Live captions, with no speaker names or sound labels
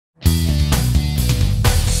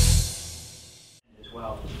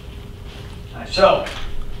so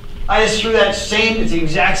I just threw that same, it's the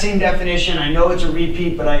exact same definition. I know it's a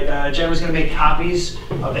repeat, but Jen was going to make copies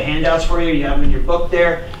of the handouts for you. You have them in your book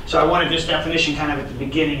there. So I wanted this definition kind of at the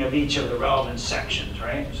beginning of each of the relevant sections,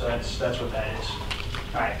 right? So that's what that is.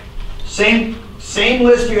 All right. Same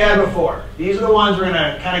list you had before. These are the ones we're going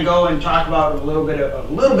to kind of go and talk about a little bit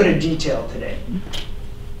of detail today.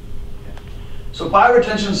 So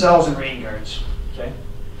bioretention cells and rain gardens. Okay.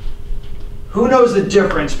 Who knows the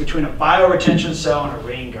difference between a bioretention cell and a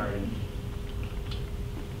rain garden?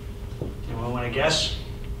 Anyone want to guess?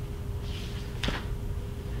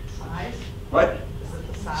 Size? What? Is it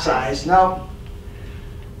the size? Size? No.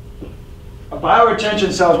 A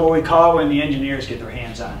bioretention cell is what we call when the engineers get their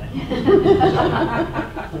hands on it.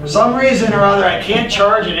 For some reason or other, I can't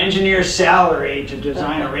charge an engineer's salary to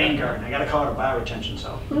design a rain garden. I got to call it a bioretention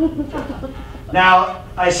cell. Now,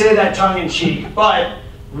 I say that tongue-in-cheek, but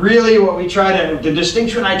really what we the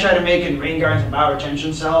distinction I try to make in rain gardens and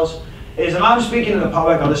bioretention cells is, if I'm speaking to the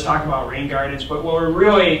public, I'll just talk about rain gardens, but what I'm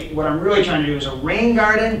really trying to do is a rain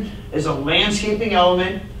garden is a landscaping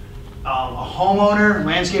element. A homeowner,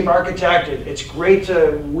 landscape architect, it's great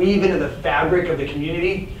to weave into the fabric of the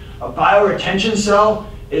community. A bioretention cell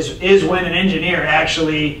is when an engineer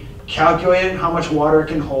actually calculated how much water it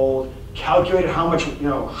can hold, calculated how much,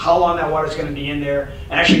 how long that water is going to be in there,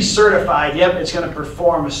 and actually certified, yep, it's going to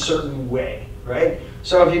perform a certain way, right?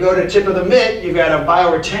 So if you go to tip of the mitt, you've got a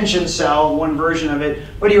bioretention cell, one version of it,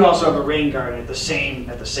 but you also have a rain garden at the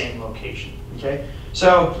same location, okay?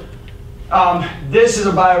 So this is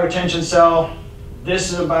a bioretention cell.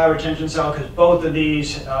 This is a bioretention cell because both of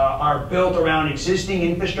these are built around existing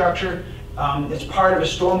infrastructure. It's part of a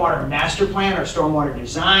stormwater master plan or stormwater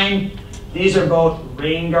design. These are both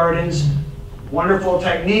rain gardens, wonderful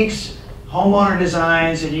techniques, homeowner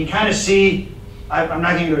designs, and you can kind of see, I'm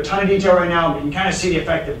not going to go into a ton of detail right now, but you can kind of see the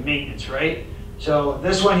effective maintenance, right? So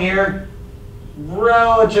this one here,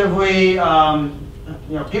 relatively,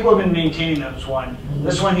 people have been maintaining this one.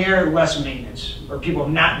 This one here, less maintenance, or people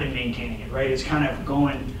have not been maintaining it, right? It's kind of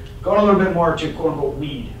going a little bit more to quote unquote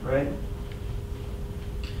weed, right?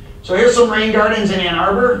 So here's some rain gardens in Ann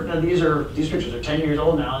Arbor. Now these pictures are 10 years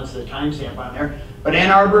old now. That's the timestamp on there. But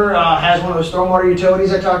Ann Arbor has one of those stormwater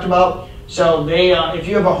utilities I talked about. So they, if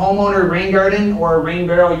you have a homeowner rain garden or a rain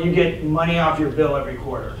barrel, you get money off your bill every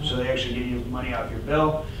quarter. So they actually give you money off your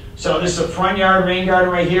bill. So this is a front yard rain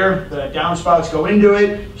garden right here. The downspouts go into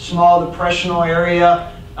it. Small depressional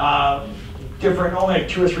area. Different, only like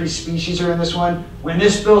 2 or 3 species are in this one. When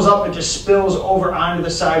this fills up, it just spills over onto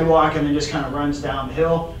the sidewalk and then just kind of runs down the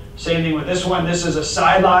hill. Same thing with this one. This is a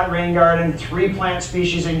side lot rain garden. 3 plant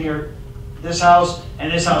species in here. This house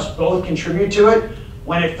and this house both contribute to it.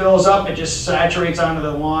 When it fills up, it just saturates onto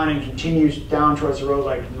the lawn and continues down towards the road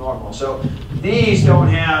like normal. So these don't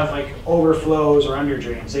have like overflows or under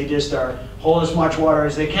drains. They just hold as much water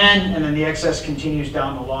as they can, and then the excess continues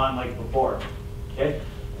down the lawn like before. Okay?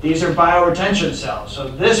 These are bioretention cells. So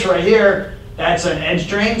this right here, that's an edge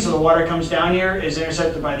drain. So the water comes down here, is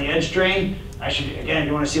intercepted by the edge drain. Actually, again, if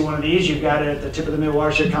you want to see one of these, you've got it at the tip of the Mitt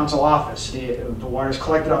Watershed Council office. The water is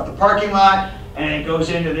collected off the parking lot, and it goes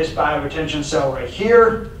into this bioretention cell right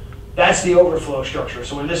here. That's the overflow structure.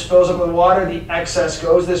 So when this fills up with water, the excess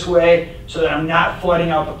goes this way so that I'm not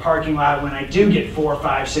flooding out the parking lot when I do get 4,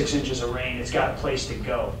 5, 6 inches of rain. It's got a place to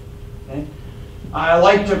go. Okay? I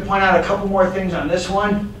like to point out a couple more things on this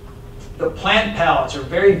one. The plant pallets are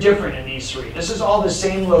very different in these 3. This is all the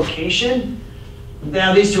same location.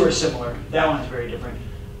 Now these 2 are similar. That one's very different.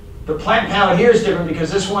 The plant pallet here is different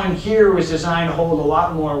because this one here was designed to hold a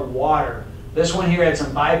lot more water. This one here had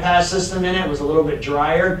some bypass system in it. It was a little bit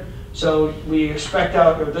drier. So this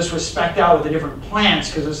was spec'd out with the different plants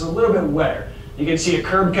because it's a little bit wetter. You can see a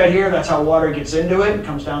curb cut here. That's how water gets into it. It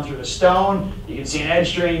comes down through the stone. You can see an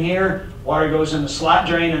edge drain here. Water goes in the slot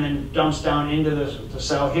drain and then dumps down into the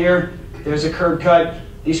cell here. There's a curb cut.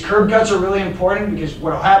 These curb cuts are really important because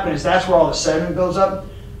what will happen is that's where all the sediment builds up.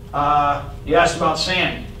 You asked about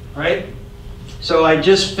sand, right? So I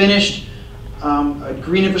just finished a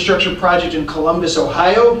green infrastructure project in Columbus,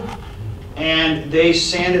 Ohio, and they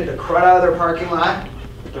sanded the crud out of their parking lot.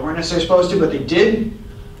 They weren't necessarily supposed to, but they did.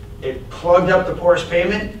 It plugged up the porous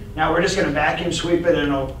pavement. Now we're just going to vacuum sweep it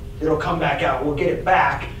and it'll come back out. We'll get it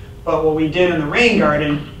back. But what we did in the rain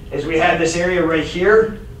garden is we had this area right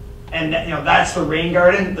here, and that's the rain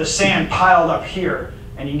garden. The sand piled up here,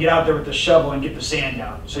 and you can get out there with the shovel and get the sand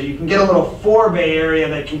down. So you can get a little forebay area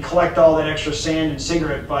that can collect all that extra sand and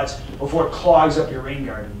cigarette butts before it clogs up your rain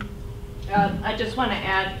garden. I just want to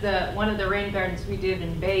add one of the rain gardens we did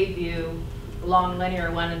in Bayview, long linear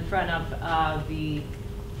one in front of the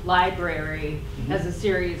library has a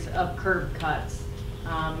series of curb cuts.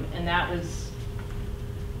 And that was,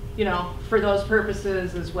 you know, for those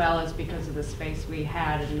purposes as well as because of the space we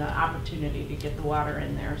had and the opportunity to get the water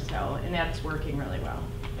in there. So, and that's working really well.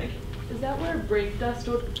 Thank you. Is that where brake dust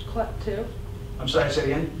would collect too? I'm sorry, say it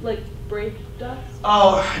again? Like brake dust?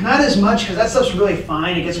 Oh, not as much, because that stuff's really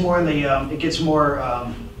fine. It gets more in the, it gets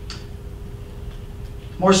more,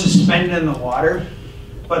 more suspended in the water.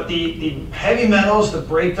 But the heavy metals, the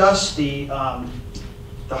brake dust, the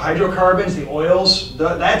hydrocarbons, the oils,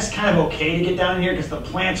 that's kind of okay to get down here because the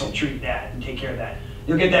plants will treat that and take care of that.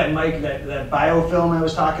 You'll get that biofilm I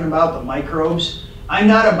was talking about, the microbes. I'm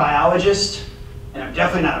not a biologist, and I'm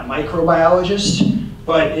definitely not a microbiologist,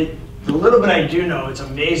 but the little bit I do know, it's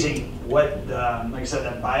amazing what, like I said,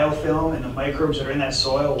 that biofilm and the microbes that are in that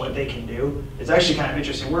soil, what they can do. It's actually kind of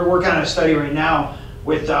interesting. We're working on a study right now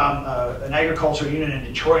with an agricultural unit in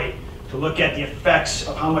Detroit to look at the effects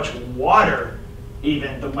of how much water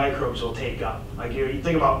even the microbes will take up. Like you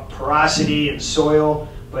think about porosity and soil,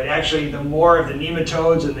 but actually the more of the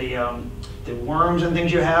nematodes and the worms and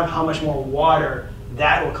things you have, how much more water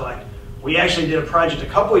that will collect. We actually did a project a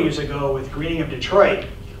couple of years ago with Greening of Detroit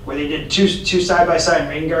where they did two side-by-side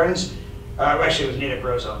rain gardens. Actually, it was native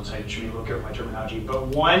grow zones. I should be real careful with my terminology. But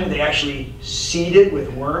one, they actually seeded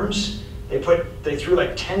with worms. They threw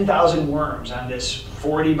like 10,000 worms on this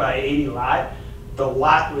 40 by 80 lot. The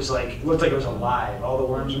lot was like, it looked like it was alive. All the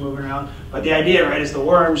worms were moving around. But the idea, right, is the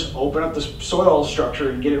worms open up the soil structure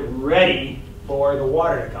and get it ready for the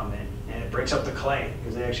water to come in. And it breaks up the clay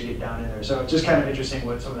because they actually get down in there. So it's just kind of interesting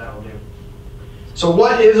what some of that will do. So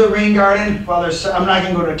what is a rain garden? Well, I'm not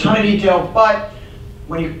going to go into a ton of detail, but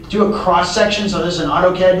when you do a cross section, so this is an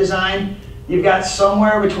AutoCAD design, you've got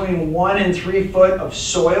somewhere between 1 and 3 foot of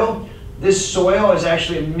soil. This soil is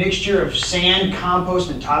actually a mixture of sand,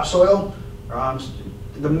 compost, and topsoil.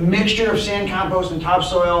 The mixture of sand, compost, and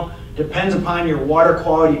topsoil depends upon your water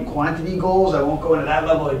quality and quantity goals. I won't go into that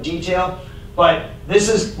level of detail, but this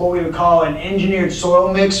is what we would call an engineered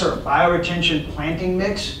soil mix or a bioretention planting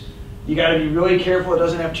mix. You got to be really careful it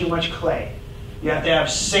doesn't have too much clay. You have to have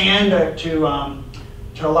sand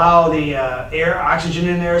to allow the air, oxygen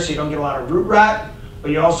in there so you don't get a lot of root rot, but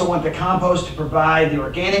you also want the compost to provide the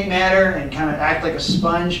organic matter and kind of act like a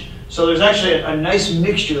sponge. So there's actually a nice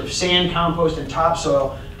mixture of sand, compost, and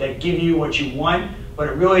topsoil that give you what you want, but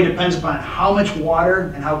it really depends upon how much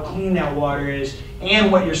water and how clean that water is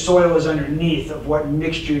and what your soil is underneath of what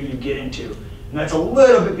mixture you get into. And that's a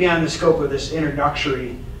little bit beyond the scope of this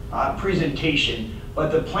introductory presentation,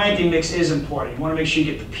 but the planting mix is important. You want to make sure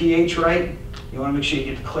you get the pH right. You want to make sure you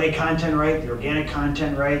get the clay content right, the organic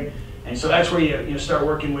content right. And so that's where you start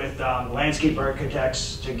working with landscape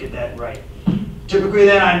architects to get that right. Typically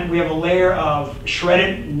then we have a layer of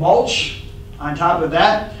shredded mulch on top of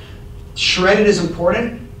that. Shredded is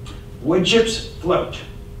important. Wood chips float.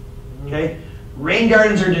 Okay? Rain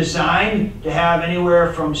gardens are designed to have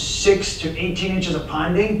anywhere from 6 to 18 inches of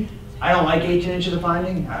ponding. I don't like 18 inches of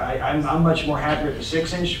ponding. I'm much more happy with the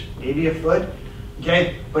 6-inch, maybe a foot.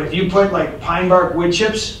 Okay? But if you put like pine bark wood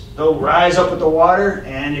chips, they'll rise up with the water,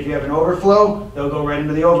 and if you have an overflow, they'll go right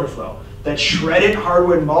into the overflow. That shredded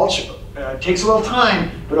hardwood mulch takes a little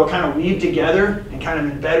time, but it'll kind of weave together and kind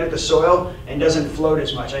of embed with the soil and doesn't float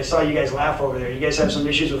as much. I saw you guys laugh over there. You guys have some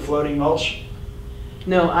issues with floating mulch?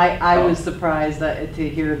 No, I was surprised to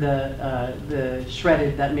hear the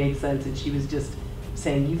shredded. That made sense, and she was just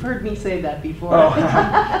saying, "You've heard me say that before." Oh.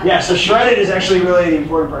 Yeah, so shredded is actually really the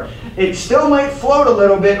important part. It still might float a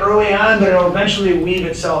little bit early on, but it'll eventually weave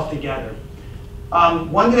itself together.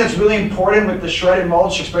 One thing that's really important with the shredded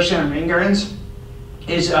mulch, especially on rain gardens,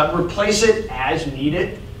 is replace it as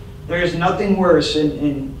needed. There is nothing worse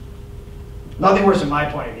nothing worse in my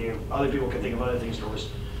point of view. Other people can think of other things that are worse.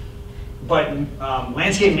 But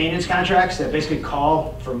landscape maintenance contracts that basically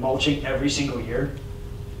call for mulching every single year,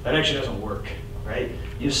 that actually doesn't work, right?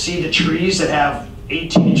 You see the trees that have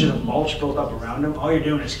 18 inches of mulch built up around them. All you're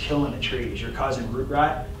doing is killing the trees. You're causing root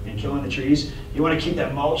rot and killing the trees. You want to keep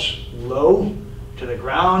that mulch low to the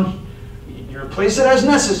ground. You replace it as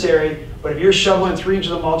necessary, but if you're shoveling 3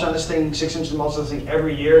 inches of mulch on this thing, 6 inches of mulch on this thing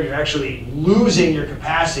every year, you're actually losing your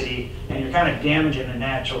capacity and you're kind of damaging the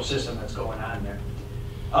natural system that's going on there.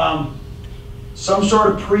 Some sort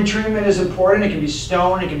of pre-treatment is important. It can be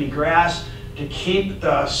stone, it can be grass, to keep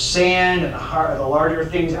the sand and the larger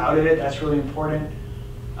things out of it. That's really important.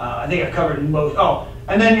 I think I've covered most. Oh,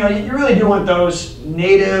 and then you really do want those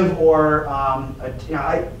native or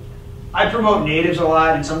I promote natives a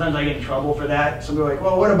lot, and sometimes I get in trouble for that. Some people are like,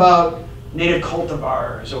 well, what about native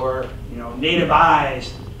cultivars or native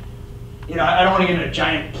eyes? you know, I don't want to get in a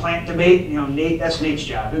giant plant debate. You know, Nate, that's Nate's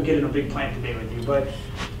job. He'll get in a big plant debate with you. But,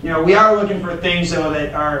 you know, we are looking for things, though,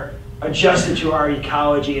 that are adjusted to our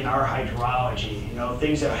ecology and our hydrology. You know,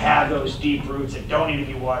 things that have those deep roots that don't need to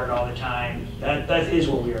be watered all the time. That is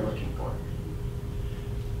what we are looking for.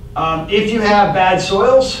 If you have bad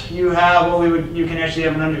soils, you can actually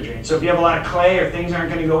have an underdrain. So if you have a lot of clay or things aren't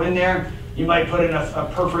going to go in there, you might put in a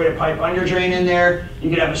perforated pipe underdrain in there. You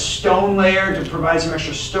could have a stone layer to provide some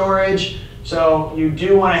extra storage. So you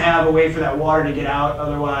do want to have a way for that water to get out.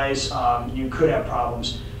 Otherwise, you could have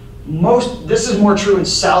problems. This is more true in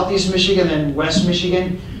southeast Michigan than west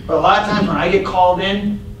Michigan. But a lot of times when I get called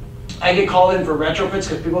in for retrofits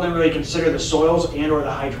because people didn't really consider the soils and or the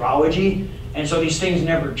hydrology. And so these things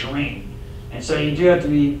never drain. And so you do have to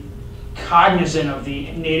be cognizant of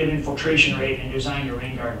the native infiltration rate and design your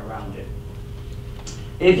rain garden around it.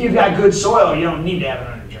 If you've got good soil, you don't need to have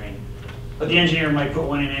an underdrain. But the engineer might put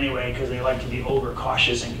one in anyway because they like to be over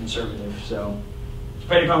cautious and conservative. So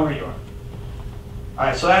depending upon where you are. All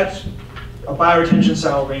right, so that's a bioretention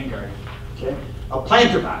style rain garden. Okay? A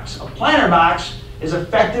planter box. A planter box is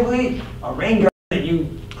effectively a rain garden that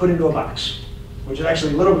you put into a box, which is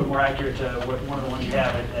actually a little bit more accurate to what one of the ones you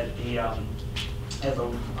have at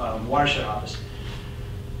the watershed office.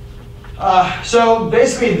 So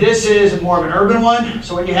basically this is more of an urban one.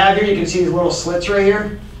 So what you have here, you can see these little slits right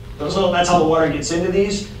here. That's how the water gets into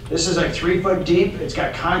these. This is like 3 foot deep. It's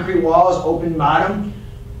got concrete walls, open bottom.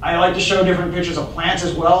 I like to show different pictures of plants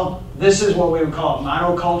as well. This is what we would call a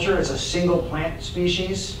monoculture. It's a single plant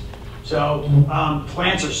species. So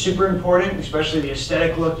plants are super important, especially the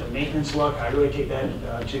aesthetic look, the maintenance look. I really take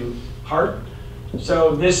that to heart.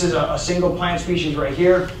 So this is a single plant species right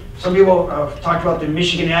here. Some people talked about the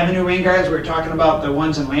Michigan Avenue rain gardens. We were talking about the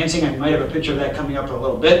ones in Lansing. I might have a picture of that coming up in a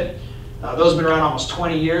little bit. Those have been around almost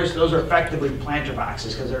 20 years. Those are effectively planter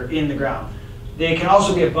boxes because they're in the ground. They can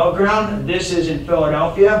also be above ground. This is in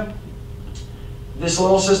Philadelphia. This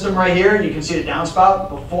little system right here, you can see the downspout.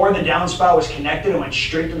 Before the downspout was connected, it went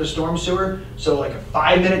straight to the storm sewer. So like a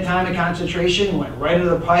 5-minute time of concentration, went right into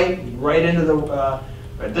the pipe, right into the,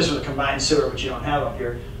 this was a combined sewer, which you don't have up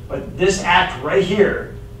here. But this act right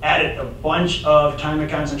here added a bunch of time of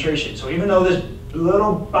concentration. So even though this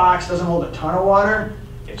little box doesn't hold a ton of water,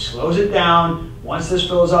 it slows it down. Once this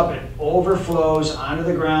fills up, it overflows onto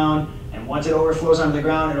the ground. And once it overflows onto the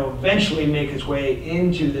ground, it'll eventually make its way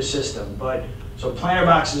into the system. So planter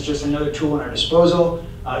box is just another tool at our disposal.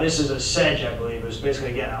 This is a sedge, I believe. It was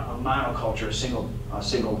basically, again, a monoculture, a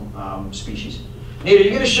single species. Nate, are you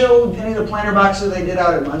going to show any of the planter boxes they did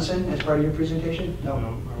out at Munson as part of your presentation?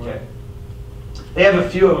 No. Okay. They have a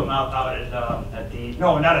few of them out at the,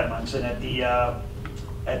 no, not at Munson, at the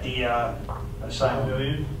asylum.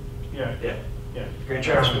 Pavilion? Yeah. Grand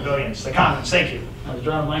Traverse Pavilions, the Commons, thank you. I was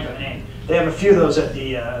drawing a blank on the name. They have a few of those at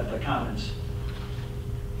the Commons.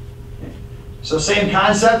 Okay. So same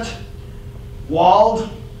concept, walled,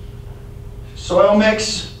 soil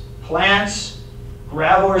mix, plants,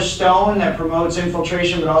 gravel or stone that promotes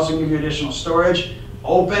infiltration but also give you additional storage.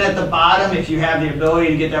 Open at the bottom if you have the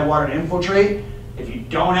ability to get that water to infiltrate. If you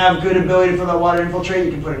don't have good ability for that water to infiltrate,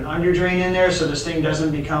 you can put an underdrain in there so this thing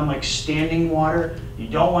doesn't become like standing water. You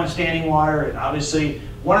don't want standing water. And obviously,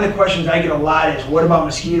 one of the questions I get a lot is, what about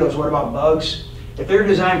mosquitoes? What about bugs? If they're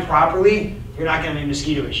designed properly, you're not going to have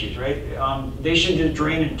mosquito issues, right? They should just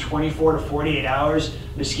drain in 24 to 48 hours.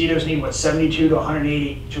 Mosquitoes need, 72 to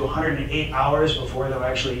 180 to 108 hours before they'll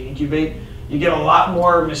actually incubate. You get a lot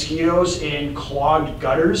more mosquitoes in clogged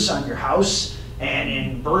gutters on your house and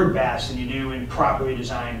in bird baths than you do in properly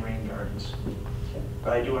designed rain gardens.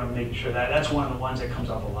 But I do want to make sure that's one of the ones that comes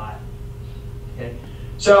up a lot. Okay.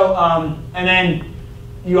 So, and then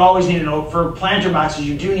you always need for planter boxes,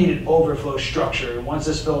 you do need an overflow structure. And once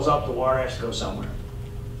this fills up, the water has to go somewhere.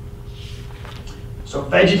 So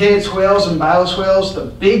vegetated swales and bioswales, the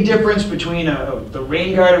big difference between the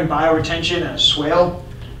rain garden bioretention and a swale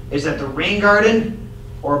is that the rain garden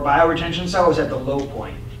or bioretention cell is at the low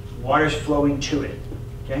point. Water's flowing to it.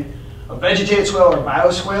 Okay? A vegetated swale or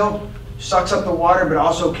bioswale sucks up the water but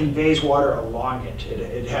also conveys water along it.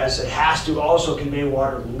 It has to also convey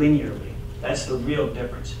water linearly. That's the real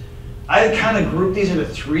difference. I kind of group these into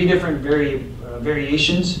 3 different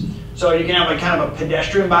variations. So you can have kind of a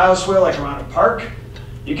pedestrian bioswale like around a park.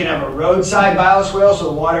 You can have a roadside bioswale, so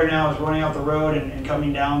the water now is running off the road and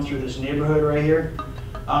coming down through this neighborhood right here.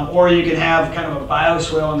 Or you can have kind of a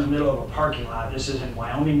bioswale in the middle of a parking lot. This is in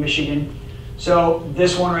Wyoming, Michigan. So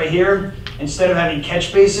this one right here, instead of having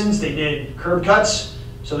catch basins, they did curb cuts.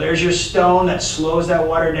 So there's your stone that slows that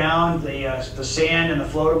water down. The sand and the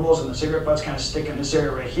floatables and the cigarette butts kind of stick in this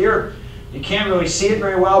area right here. You can't really see it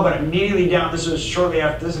very well, but immediately down, this was shortly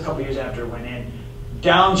after, this is a couple years after it went in,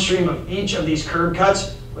 downstream of each of these curb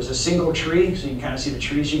cuts was a single tree, so you can kind of see the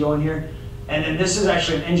trees you go in here. And then this is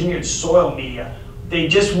actually an engineered soil media. They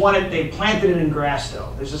planted it in grass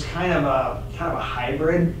though. This is kind of a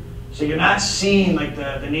hybrid. So you're not seeing like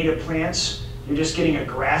the native plants. You're just getting a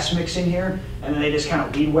grass mix in here, and then they just kind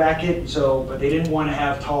of weed whack it. So, but they didn't want to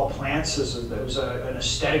have tall plants. It was an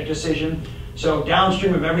aesthetic decision. So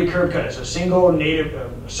downstream of every curb cut is a single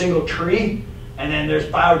single tree, and then there's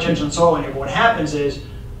bioretention soil in here. But what happens is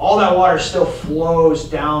all that water still flows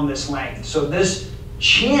down this length. So this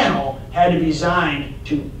channel had to be designed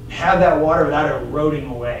to have that water without eroding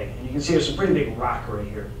away. And you can see there's some pretty big rock right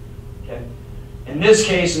here. Okay? In this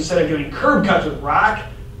case, instead of doing curb cuts with rock,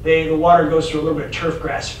 the water goes through a little bit of turf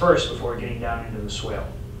grass first before getting down into the swale.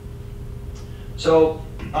 So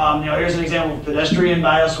here's an example of pedestrian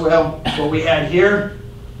bioswale. What we had here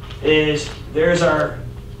is there's our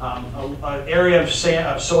area of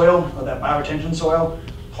soil, of that bioretention soil,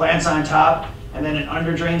 plants on top, and then an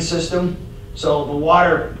underdrain system. So the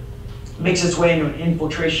water makes its way into an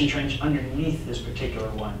infiltration trench underneath this particular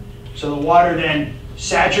one. So the water then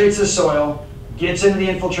saturates the soil, gets into the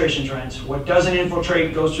infiltration trench. What doesn't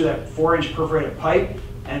infiltrate goes through that 4-inch perforated pipe,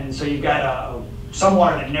 and so you've got some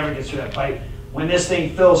water that never gets through that pipe. When this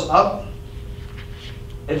thing fills up,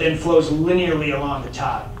 it then flows linearly along the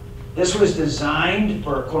top. This was designed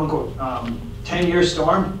for a quote-unquote 10-year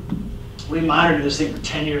storm. We monitored this thing for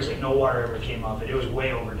 10 years, like no water ever came up. It was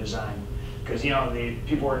way over designed because the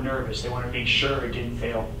people were nervous. They wanted to make sure it didn't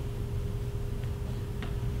fail.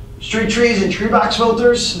 Street trees and tree box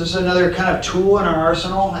filters. This is another kind of tool in our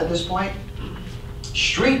arsenal at this point.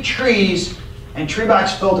 Street trees and tree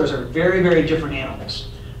box filters are very, very different animals.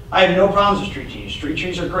 I have no problems with street trees. Street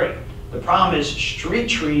trees are great. The problem is street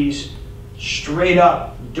trees straight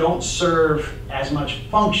up don't serve as much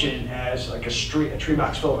function as like a tree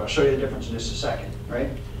box filter. I'll show you the difference in just a second, right?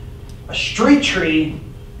 A street tree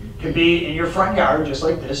could be in your front yard just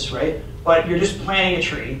like this, right? But you're just planting a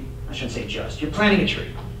tree. I shouldn't say just. You're planting a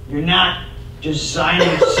tree. You're not designing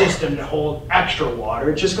a system to hold extra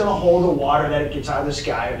water. It's just going to hold the water that it gets out of the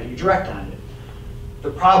sky or that you direct on it.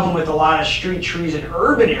 The problem with a lot of street trees in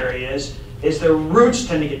urban areas is their roots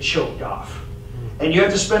tend to get choked off. And you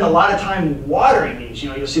have to spend a lot of time watering these.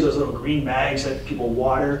 You'll see those little green bags that people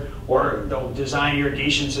water, or they'll design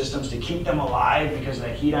irrigation systems to keep them alive because of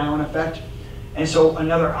that heat island effect. And so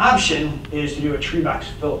another option is to do a tree box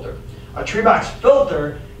filter. A tree box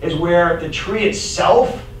filter is where the tree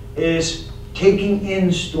itself is taking in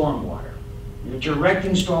stormwater. You're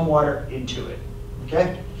directing stormwater into it,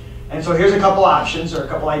 okay? And so here's a couple options or a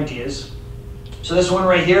couple ideas. So this one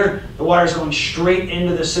right here, the water is going straight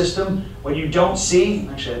into the system. What you don't see,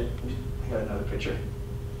 actually, I got another picture.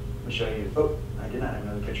 Let me show you. Oh, I did not have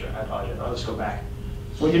another picture. I apologize. I'll just go back.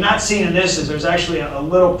 So what you're not seeing in this is there's actually a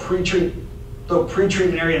little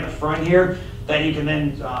pre-treatment area in the front here that you can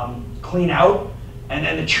then clean out, and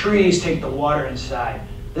then the trees take the water inside.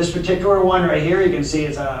 This particular one right here, you can see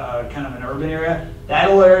it's a kind of an urban area. That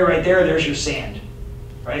little area right there, there's your sand,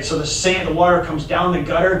 right? So the water comes down the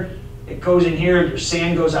gutter, it goes in here, your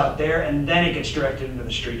sand goes out there, and then it gets directed into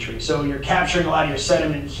the street tree. So you're capturing a lot of your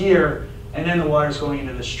sediment here, and then the water's going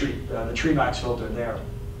into the tree box filter there.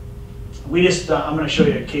 We just, I'm going to show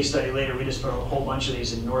you a case study later. We just put a whole bunch of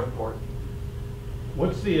these in Northport.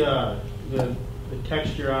 What's the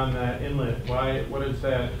texture on that inlet? What is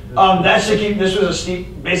that? That's to keep. This was a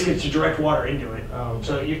steep, basically to direct water into it. Oh, okay.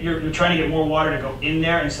 So you're trying to get more water to go in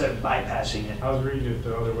there instead of bypassing it. I was reading it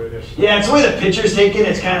the other way there. Yeah, it's the way the picture's taken.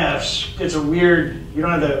 It's kind of, it's a weird. You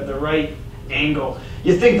don't have the right angle.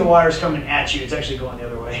 You think the water's coming at you. It's actually going the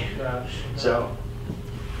other way. So,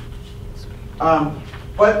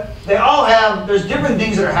 but they all have. There's different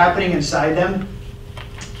things that are happening inside them.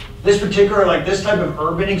 This particular, like this type of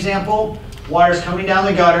urban example, water's coming down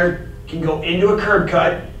the gutter, can go into a curb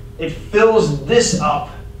cut. It fills this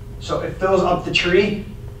up, so it fills up the tree,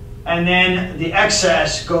 and then the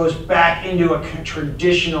excess goes back into a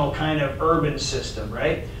traditional kind of urban system,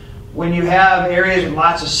 right? When you have areas with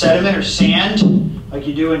lots of sediment or sand, like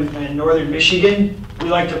you do in northern Michigan, we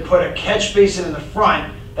like to put a catch basin in the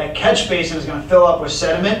front. That catch basin is going to fill up with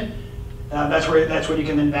sediment. That's what you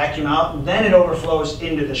can then vacuum out. And then it overflows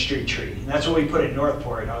into the street tree. And that's what we put in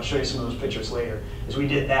Northport. I'll show you some of those pictures later, is we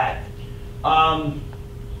did that. What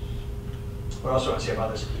else do I want to say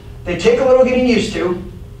about this? They take a little getting used to.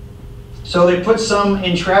 So they put some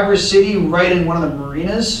in Traverse City right in one of the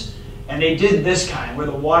marinas. And they did this kind, where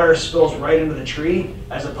the water spills right into the tree,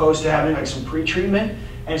 as opposed to having like some pre-treatment.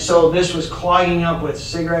 And so this was clogging up with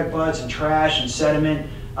cigarette butts and trash and sediment.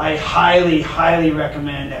 I highly, highly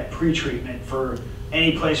recommend that pre-treatment for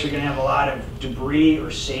any place you're gonna have a lot of debris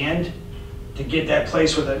or sand, to get that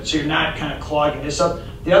place with it, so you're not kind of clogging this up.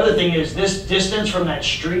 The other thing is this distance from that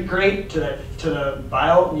street grate to the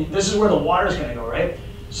bio, this is where the water's gonna go, right?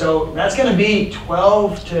 So that's gonna be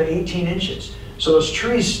 12 to 18 inches. So those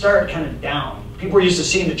trees start kind of down. People are used to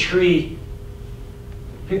seeing the tree,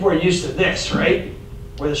 people are used to this, right?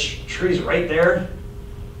 Where the tree's right there.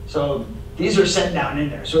 So these are set down in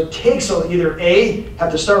there. So it takes either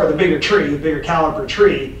have to start with a bigger tree, a bigger caliper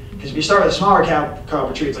tree, because if you start with a smaller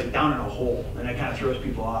caliper tree, it's like down in a hole, and that kind of throws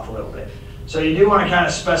people off a little bit. So you do want to kind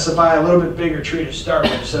of specify a little bit bigger tree to start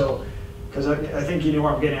with. So, because I think you know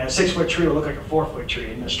where I'm getting at. A 6-foot tree will look like a 4-foot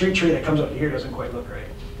tree, and the street tree that comes up here doesn't quite look right.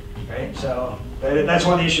 Right? So that's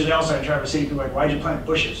one of the issues they also in Traverse City. People are like, why'd you plant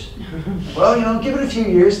bushes? Well, you know, give it a few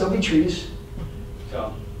years, there'll be trees. So,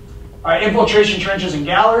 all right, infiltration trenches and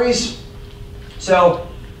galleries. So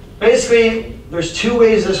basically, there's 2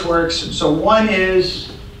 ways this works. So one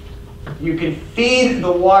is you can feed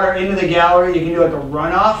the water into the gallery. You can do like a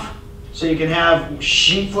runoff. So you can have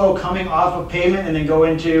sheet flow coming off of pavement and then go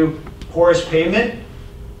into porous pavement.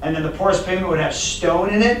 And then the porous pavement would have stone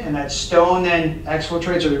in it, and that stone then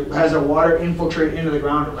exfiltrates or has the water infiltrate into the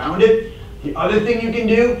ground around it. The other thing you can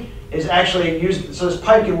do is actually use, so this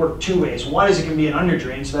pipe can work 2 ways. One is it can be an under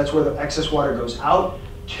drain, so that's where the excess water goes out.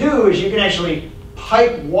 2 is you can actually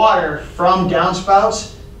pipe water from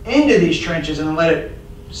downspouts into these trenches and then let it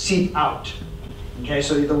seep out. Okay,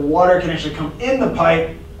 so the water can actually come in the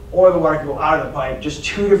pipe or the water can go out of the pipe, just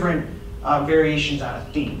 2 different variations on a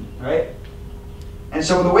theme, right? And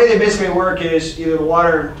so the way they basically work is either the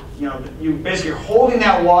water, you know, you basically are holding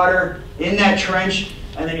that water in that trench,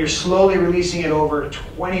 and then you're slowly releasing it over a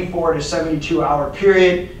 24 to 72 hour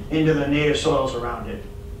period into the native soils around it.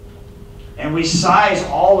 And we size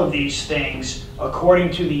all of these things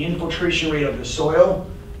according to the infiltration rate of the soil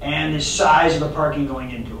and the size of the parking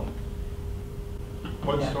going into them.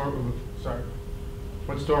 What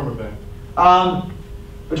storm event?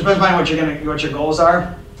 It depends on what your goals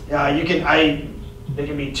are. They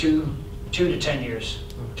can be 2 to 10 years,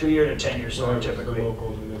 2 year to 10 year storm typically. The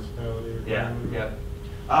local municipality. Yeah.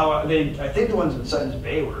 I think the ones in Sutton's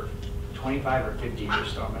Bay were 25 or 50 year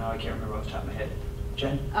storm. Now I can't remember off the top of my head.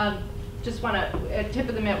 Jen? Just want to, at tip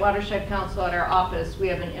of the Mitt Watershed Council at our office, we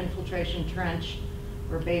have an infiltration trench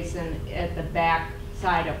or basin at the back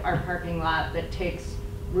side of our parking lot that takes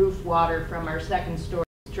roof water from our 2nd story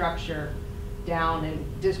structure down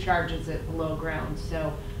and discharges it below ground.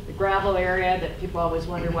 So the gravel area that people always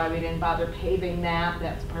wonder why we didn't bother paving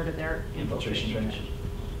that's part of their infiltration trench.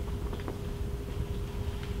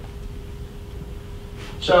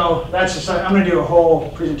 So I'm going to do a whole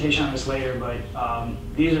presentation on this later, but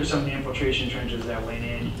these are some of the infiltration trenches that went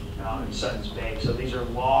in Sutton's Bay. So these are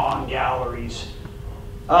long galleries.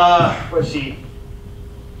 Let's see.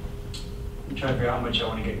 I'm trying to figure out how much I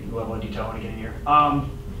want to get, level of detail I want to get in here.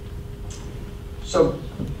 So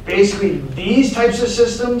basically, these types of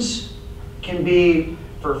systems can be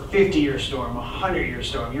for 50-year storm, 100-year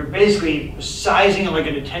storm. You're basically sizing it like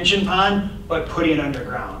a detention pond, but putting it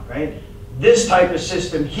underground, right? This type of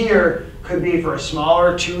system here could be for a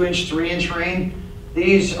smaller 2-inch, 3-inch rain.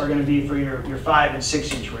 These are going to be for your 5- and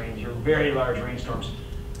 6-inch rains, your very large rainstorms.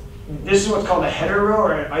 This is what's called a header row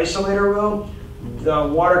or an isolator row. The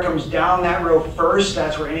water comes down that row first.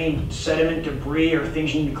 That's where any sediment, debris, or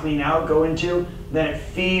things you need to clean out go into. Then it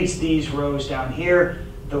feeds these rows down here.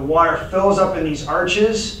 The water fills up in these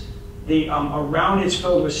arches. Around it's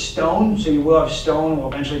filled with stone, so you will have stone will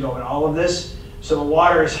eventually go in all of this. So the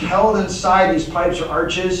water is held inside these pipes or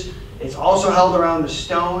arches. It's also held around the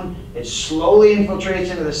stone. It slowly infiltrates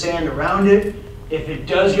into the sand around it. If it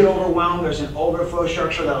does get overwhelmed, there's an overflow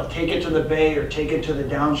structure that'll take it to the bay or take it to the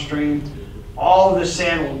downstream. All of the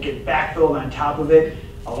sand will get backfilled on top of it.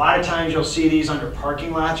 A lot of times you'll see these under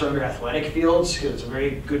parking lots or under athletic fields because it's a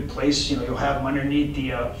very good place. You know, you'll have them underneath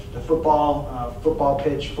the football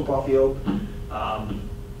pitch, football field, and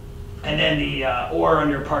then or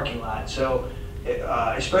under parking lot. So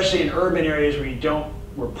especially in urban areas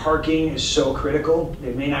where parking is so critical,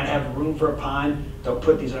 they may not have room for a pond, they'll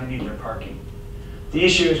put these underneath their parking. The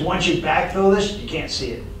issue is once you backfill this, you can't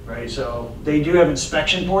see it, right? So they do have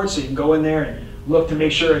inspection ports, so you can go in there and look to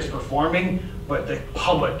make sure it's performing, but the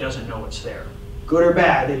public doesn't know it's there. Good or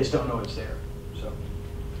bad, they just don't know it's there.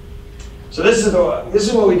 So this is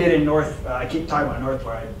what we did in North. I keep talking about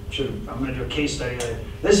Northport. I'm going to do a case study.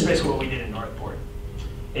 This is basically what we did in Northport.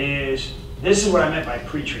 This is what I meant by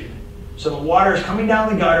pre-treatment. So the water is coming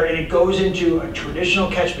down the gutter and it goes into a traditional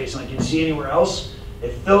catch basin like you'd see anywhere else.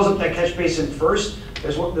 It fills up that catch basin first.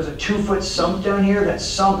 there's a 2-foot sump down here. That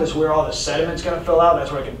sump is where all the sediment's gonna fill out.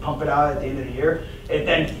 That's where I can pump it out at the end of the year. It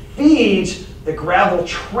then feeds the gravel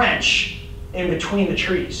trench in between the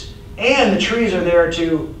trees. And the trees are there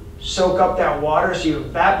to soak up that water, so you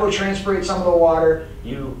evapotranspirate some of the water,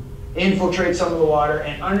 you infiltrate some of the water,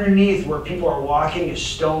 and underneath where people are walking is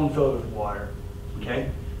stone filled with water, okay?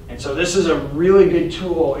 And so this is a really good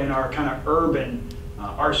tool in our kind of urban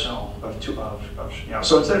arsenal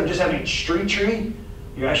so instead of just having a street tree,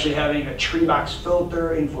 you're actually having a tree box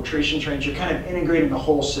filter, infiltration trench. You're kind of integrating the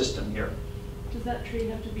whole system here. Does that tree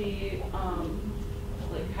have to be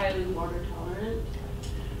like highly water tolerant?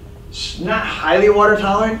 It's not highly water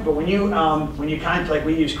tolerant, but when you like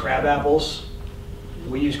we use crab apples.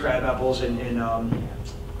 We use crab apples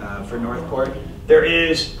for Northport. There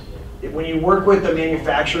is, when you work with the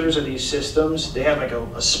manufacturers of these systems, they have like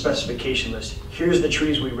a specification list. Here's the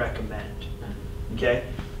trees we recommend, okay?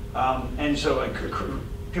 And so like,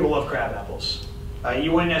 people love crab apples.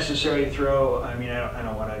 You wouldn't necessarily throw, I mean, I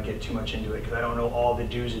don't want to get too much into it because I don't know all the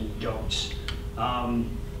do's and don'ts.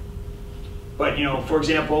 But you know, for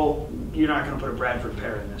example, you're not going to put a Bradford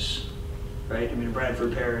pear in this, right? I mean, a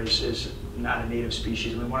Bradford pear is not a native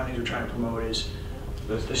species. I mean, one of the things we're trying to promote is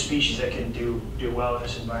the species that can do well in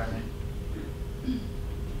this environment.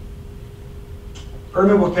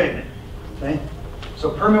 Permeable pavement, okay?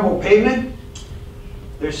 So permeable pavement,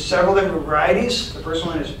 there's several different varieties. The first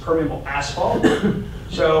one is permeable asphalt.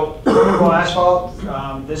 So permeable asphalt,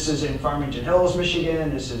 this is in Farmington Hills,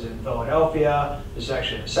 Michigan. This is in Philadelphia. This is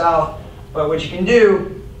actually in the South. But what you can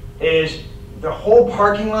do is the whole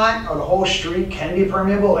parking lot or the whole street can be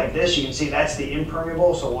permeable like this. You can see that's the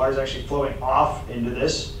impermeable, so water's actually flowing off into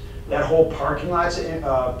this. That whole parking lot's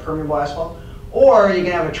permeable asphalt. Or you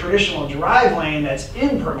can have a traditional drive lane that's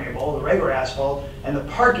impermeable, the regular asphalt, and the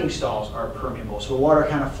parking stalls are permeable, so the water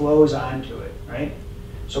kind of flows onto it, right?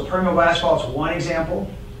 So permeable asphalt is one example.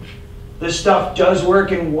 This stuff does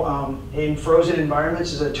work in frozen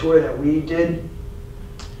environments. This is a tour that we did.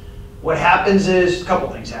 What happens is, a couple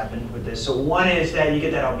things happen with this. So one is that you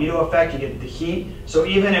get that albedo effect, you get the heat. So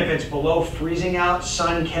even if it's below freezing out,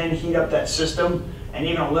 sun can heat up that system, and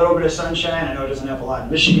even a little bit of sunshine, I know it doesn't happen a lot in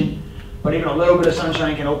Michigan, but even a little bit of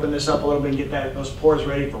sunshine can open this up a little bit and get those pores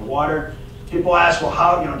ready for water. People ask, well,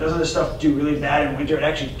 how, doesn't this stuff do really bad in winter? It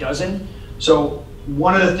actually doesn't. So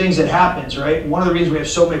one of the things that happens, right, one of the reasons we have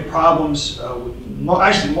so many problems,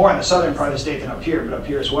 actually more in the southern part of the state than up here, but up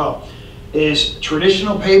here as well, is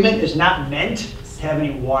traditional pavement is not meant to have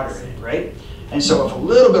any water in it, right? And so if a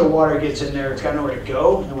little bit of water gets in there, it's got nowhere to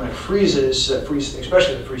go, and when it freezes,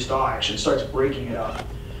 especially the freeze-thaw action, starts breaking it up.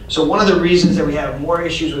 So one of the reasons that we have more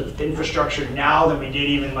issues with infrastructure now than we did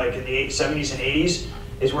even like in the 70s and 80s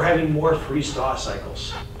is we're having more freeze-thaw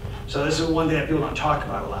cycles. So this is one thing that people don't talk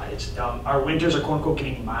about a lot. It's, our winters are quote-unquote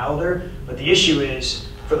getting milder, but the issue is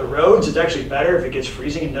for the roads, it's actually better if it gets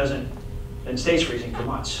freezing and stays freezing for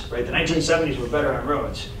months, right? The 1970s were better on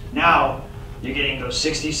roads. Now, you're getting those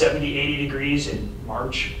 60, 70, 80 degrees in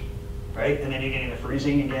March, right? And then you're getting the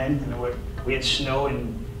freezing again. And we had snow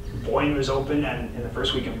and Boyne was open in the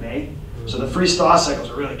first week of May. So the freeze-thaw cycles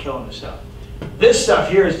are really killing this stuff. This stuff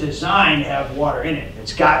here is designed to have water in it.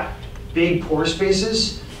 It's got big pore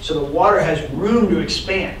spaces, so the water has room to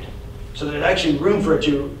expand. So there's actually room for it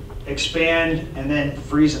to expand and then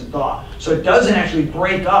freeze and thaw. So it doesn't actually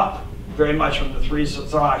break up very much from the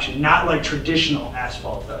freeze-thaw action, not like traditional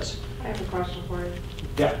asphalt does. I have a question for you.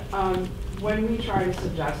 Yeah. When we try to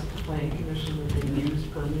suggest to the planning commission that they use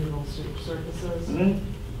permeable surfaces,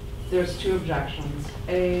 there's two objections.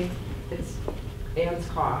 A, it adds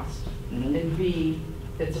cost, and B,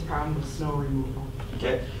 it's a problem with snow removal.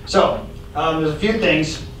 Okay, so there's a few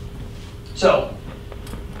things. So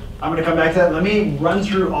I'm going to come back to that. Let me run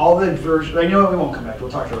through all the versions. I know we won't come back.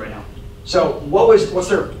 We'll talk to it right now. So what's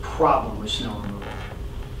their problem with snow removal?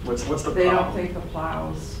 What's the problem? They don't think the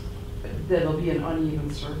plows, that'll be an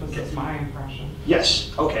uneven surface, is my impression.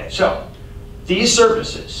 Yes, okay, so these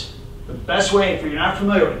surfaces, the best way, if you're not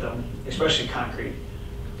familiar with them, especially concrete,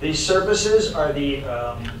 these surfaces are the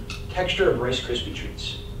texture of Rice Krispie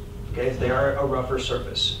treats. Okay, they are a rougher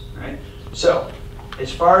surface, right? So,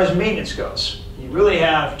 as far as maintenance goes, you really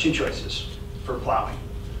have two choices for plowing.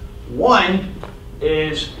 One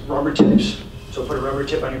is rubber tips. So put a rubber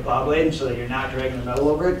tip on your plow blade so that you're not dragging the metal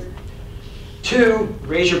over it. Two,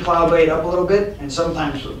 raise your plow blade up a little bit, and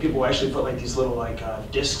sometimes people actually put like these little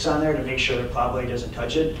discs on there to make sure the plow blade doesn't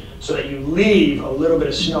touch it, so that you leave a little bit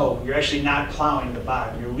of snow. You're actually not plowing the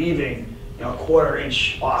bottom. You're leaving a quarter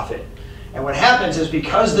inch off it. And what happens is,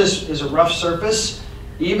 because this is a rough surface,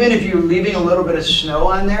 even if you're leaving a little bit of snow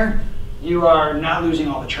on there, you are not losing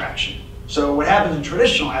all the traction. So what happens in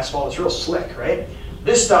traditional asphalt, it's real slick, right?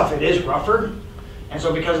 This stuff, it is rougher. And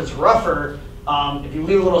so because it's rougher, if you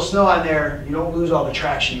leave a little snow on there, you don't lose all the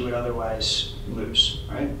traction you would otherwise lose,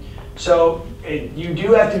 right? So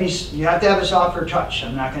you have to have a softer touch.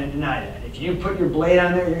 I'm not going to deny that. If you put your blade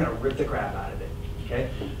on there, you're going to rip the crap out of it, okay?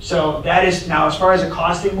 So that is, now as far as it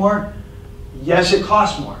costing more, yes, it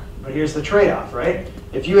costs more, but here's the trade-off, right?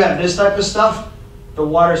 If you have this type of stuff, the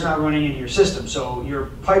water's not running into your system, so your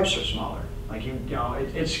pipes are smaller. Like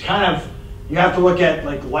it's kind of, you have to look at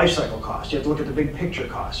like life cycle costs. You have to look at the big picture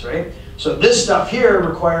costs, right? So this stuff here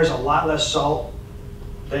requires a lot less salt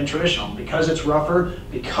than traditional because it's rougher,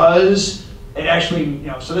 because it actually,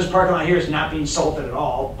 so this parking lot here is not being salted at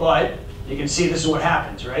all, but you can see this is what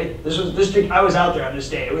happens, right? I was out there on this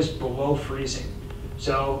day, it was below freezing.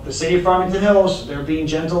 So the city of Farmington Hills, they're being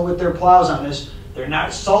gentle with their plows on this. They're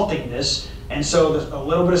not salting this. And so a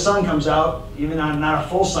little bit of sun comes out, even on not a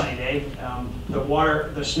full sunny day,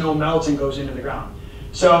 the snow melts and goes into the ground.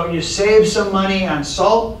 So you save some money on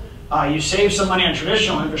salt, you save some money on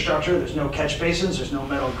traditional infrastructure. There's no catch basins, there's no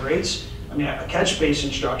metal grates. I mean, a catch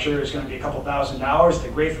basin structure is going to be a couple $1,000. The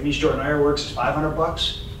grate from East Jordan Ironworks is $500,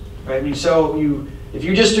 right? I mean, so if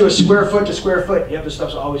you just do a square foot to square foot, the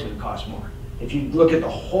stuff's always going to cost more. If you look at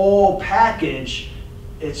the whole package,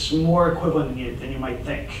 it's more equivalent than you might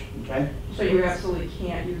think, okay? So you absolutely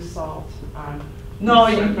can't use salt on... No,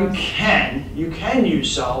 you can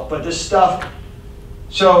use salt, but this stuff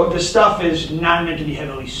is not meant to be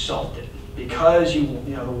heavily salted because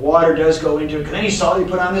the water does go into it. Because any salt you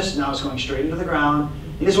put on this, now it's going straight into the ground.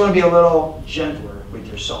 You just want to be a little gentler with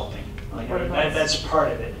your salting. Like, that's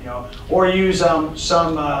part of it, Or use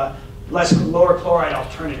lower chloride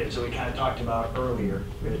alternatives that we kind of talked about earlier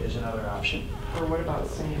is another option. Or what about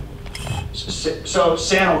sand? So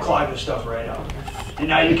sand will clog this stuff right up. And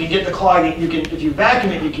now you can get the clogging, if you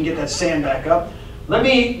vacuum it, you can get that sand back up. Let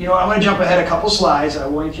me, I'm going to jump ahead a couple slides. I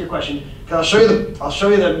will answer your question. I'll show you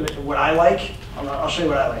what I like. I'll show you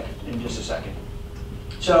what I like in just a second.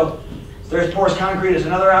 So there's porous concrete is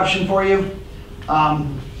another option for you.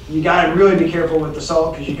 You got to really be careful with the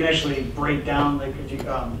salt because you can actually break down, like if you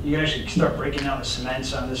can actually start breaking down the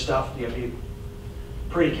cements on this stuff. You got to be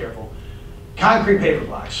pretty careful. Concrete paver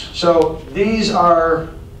blocks. So these are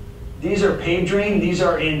paved drain. These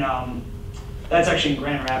are in, that's actually in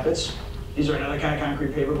Grand Rapids. These are another kind of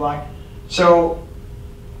concrete paver block. So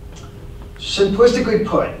simplistically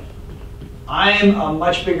put, I'm a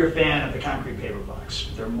much bigger fan of the concrete paver blocks.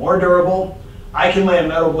 They're more durable. I can lay a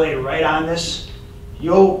metal blade right on this.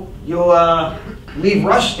 You'll leave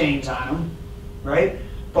rust stains on them, right?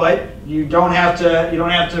 But you don't have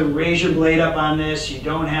to raise your blade up on this. You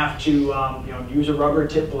don't have to use a rubber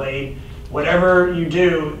tip blade. Whatever you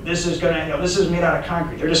do, this is made out of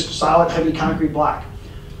concrete. They're just solid, heavy concrete block.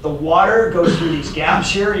 The water goes through these gaps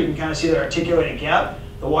here. You can kind of see that articulated gap.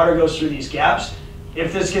 The water goes through these gaps.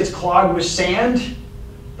 If this gets clogged with sand,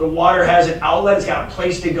 the water has an outlet. It's got a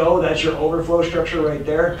place to go. That's your overflow structure right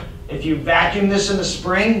there. If you vacuum this in the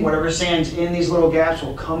spring, whatever sand's in these little gaps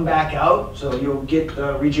will come back out, so you'll get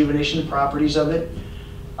the rejuvenation properties of it.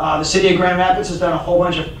 The city of Grand Rapids has done a whole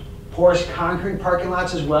bunch of porous concrete parking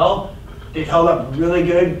lots as well. They've held up really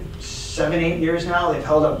good, 7-8 years now. They've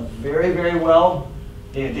held up very, very well.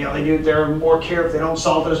 They're more careful. They don't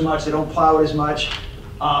salt it as much. They don't plow it as much.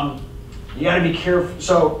 You got to be careful.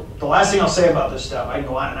 So the last thing I'll say about this stuff, I can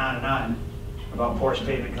go on and on and on about porous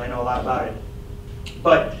pavement because I know a lot about it.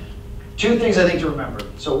 But two things I think to remember.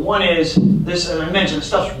 So one is this, as I mentioned, the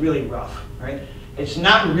stuff's really rough, right? It's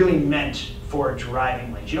not really meant for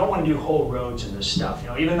driving lanes. You don't want to do whole roads in this stuff.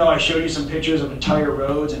 Even though I showed you some pictures of entire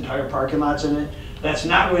roads, entire parking lots in it, that's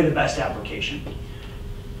not really the best application.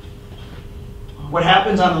 What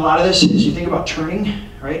happens on a lot of this is you think about turning,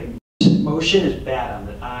 right? Motion is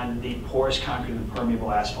bad on the porous concrete and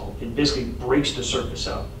permeable asphalt. It basically breaks the surface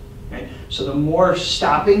up, right? So the more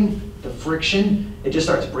stopping, the friction, it just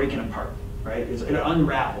starts breaking apart, right? It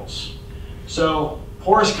unravels. So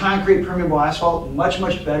porous concrete, permeable asphalt, much,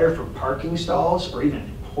 much better for parking stalls or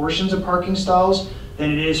even portions of parking stalls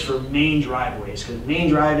than it is for main driveways. Because main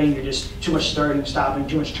driving, you're just too much starting, stopping,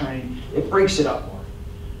 too much turning. It breaks it up more.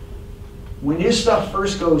 When this stuff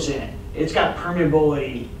first goes in, it's got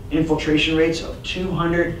permeability infiltration rates of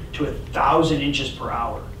 200 to 1,000 inches per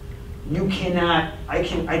hour. You cannot, I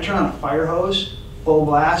turn on a fire hose, full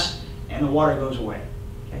blast, and the water goes away.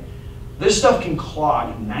 Okay? This stuff can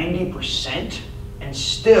clog 90% and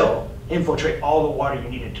still infiltrate all the water you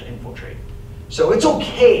need it to infiltrate. So it's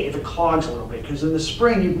okay if it clogs a little bit, because in the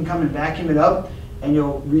spring you can come and vacuum it up and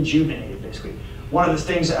you'll rejuvenate it basically. One of the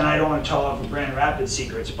things, and I don't want to tell off Grand Rapids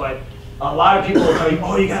secrets, but A lot of people will tell you,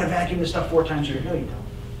 oh, you got to vacuum this stuff 4 times a year. No, you don't.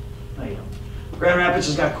 No, you don't. Grand Rapids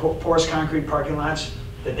has got porous concrete parking lots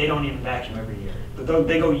that they don't even vacuum every year.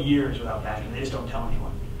 They go years without vacuuming. They just don't tell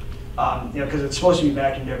anyone. Because it's supposed to be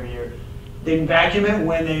vacuumed every year. They vacuum it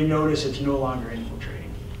when they notice it's no longer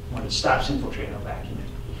infiltrating. When it stops infiltrating, they'll vacuum it.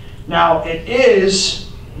 Now, it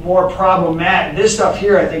is more problematic. This stuff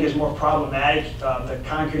here, I think, is more problematic, the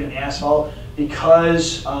concrete and the asphalt,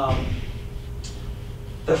 because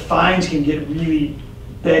the fines can get really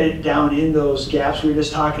bedded down in those gaps we were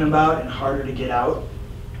just talking about and harder to get out.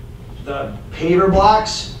 The paver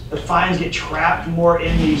blocks, the fines get trapped more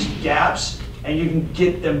in these gaps, and you can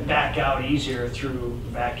get them back out easier through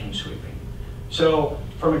vacuum sweeping. So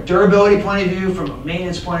from a durability point of view, from a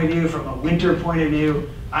maintenance point of view, from a winter point of view,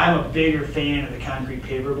 I'm a bigger fan of the concrete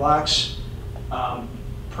paver blocks.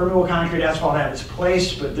 Permeable concrete asphalt have its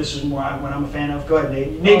place, but this is more what I'm a fan of. Go ahead,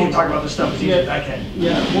 Nate. Nate can talk about this stuff as easy as I can.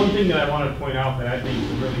 Yeah, one thing that I want to point out that I think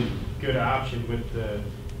is a really good option with the,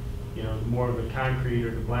 more of the concrete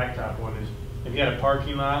or the blacktop one is, if you got a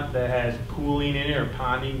parking lot that has pooling in it or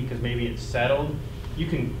ponding because maybe it's settled, you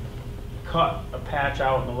can cut a patch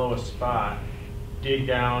out in the lowest spot, dig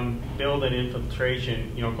down, build an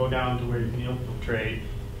infiltration, go down to where you can infiltrate,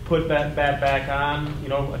 put that back on,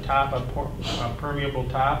 a permeable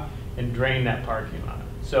top, and drain that parking lot.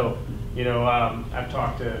 So, I've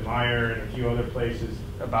talked to Meyer and a few other places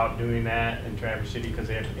about doing that in Traverse City because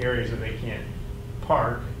they have areas that they can't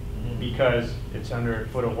park because it's under a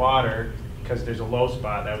foot of water because there's a low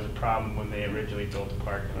spot. That was a problem when they originally built the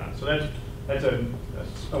parking lot. So that's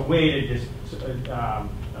a way to just a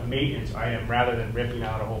maintenance item rather than ripping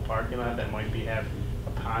out a whole parking lot that might have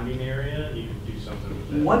a ponding area. You can do something with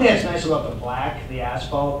that. One thing that's nice about the black, the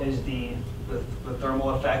asphalt, is the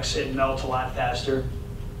thermal effects. It melts a lot faster.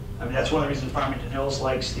 I mean, that's one of the reasons Farmington Hills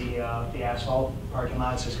likes the asphalt parking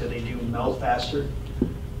lots, is because they do melt faster.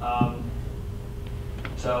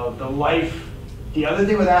 So the other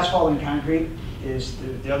thing with asphalt and concrete is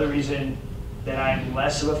the other reason that I'm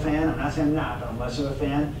less of a fan, I'm not saying I'm not, but I'm less of a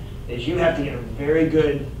fan, is you have to get a very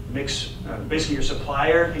good mix. Basically, your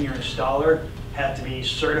supplier and your installer have to be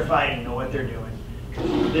certified and know what they're doing.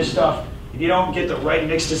 Because this stuff, if you don't get the right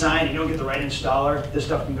mix design, you don't get the right installer, this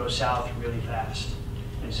stuff can go south really fast.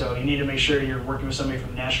 And so you need to make sure you're working with somebody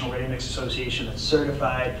from the National Ready Mix Association that's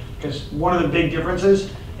certified. Because one of the big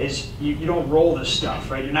differences is you don't roll this stuff,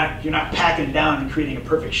 right? You're not packing it down and creating a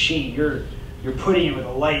perfect sheen. You're putting it with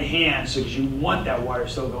a light hand, so because you want that water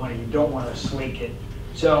still going and you don't want to slake it.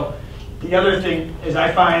 So the other thing is,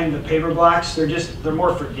 I find the paver blocks, they're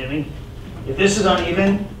more forgiving. If this is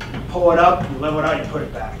uneven, you pull it up, you level it out, you put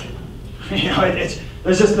it back. The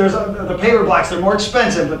paver blocks, they're more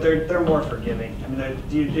expensive, but they're more forgiving. I mean,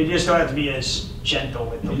 you just don't have to be as gentle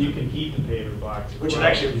with them. And you can heat the paver blocks, which is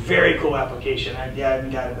actually a very cool application. I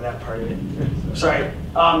haven't gotten into that part of it. Sorry.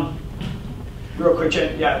 Real quick,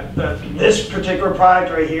 this particular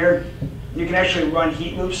product right here, you can actually run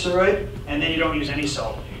heat loops through it, and then you don't use any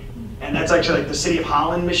salt. And that's actually like the city of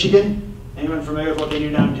Holland, Michigan. Anyone familiar with what they do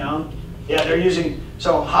downtown? Yeah, they're using,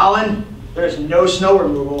 so Holland, there's no snow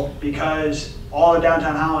removal because all of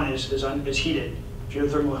downtown Holland is heated,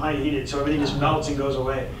 geothermal heated, so everything just melts and goes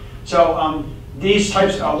away. So these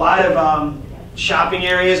types, a lot of shopping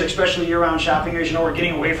areas, especially year-round shopping areas, we're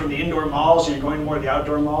getting away from the indoor malls and you're going more to the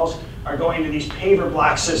outdoor malls, are going to these paver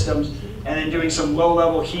block systems and then doing some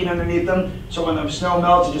low-level heat underneath them. So when the snow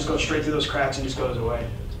melts, it just goes straight through those cracks and just goes away.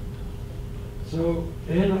 So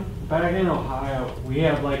back in Ohio, we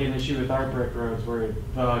have like an issue with our brick roads where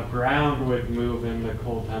the ground would move in the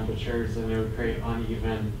cold temperatures and it would create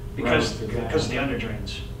uneven because roads. Because of the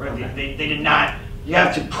underdrains, right? Okay. They did not. You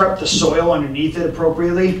have to prep the soil underneath it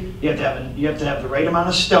appropriately. You have to have the right amount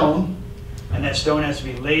of stone, and that stone has to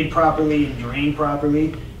be laid properly and drained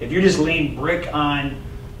properly. If you're just laying brick on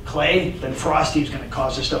clay, then frosty is going to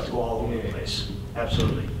cause this stuff to go all over the place.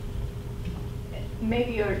 Absolutely.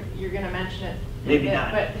 Maybe you're going to mention it. Maybe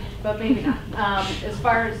not. But maybe not. As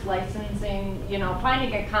far as licensing,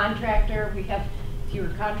 finding a contractor, we have fewer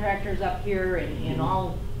contractors up here in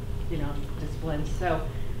all, disciplines. So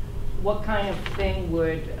what kind of thing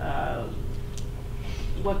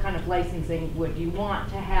what kind of licensing would you want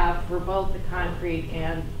to have for both the concrete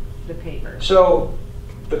and the pavers? So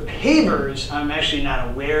the pavers, I'm actually not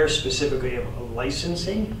aware specifically of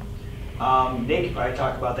licensing. They could probably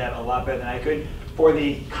talk about that a lot better than I could. For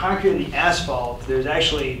the concrete and the asphalt, there's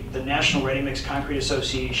actually the National Ready Mix Concrete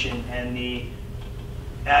Association and the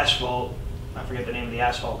asphalt, I forget the name of the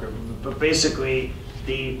asphalt group, but basically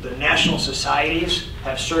the national societies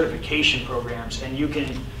have certification programs, and you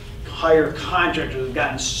can hire contractors who've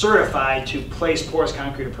gotten certified to place porous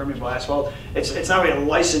concrete or permeable asphalt. It's not really a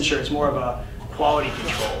licensure, it's more of a quality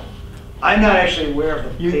control. I'm not actually aware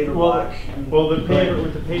of the paver block. Well, the paver,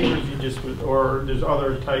 with the pavers, you just, or there's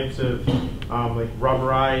other types of like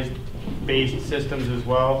rubberized based systems as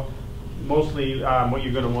well. Mostly what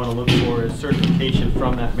you're going to want to look for is certification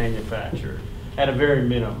from that manufacturer at a very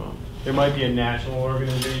minimum. There might be a national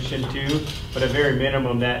organization too, but at very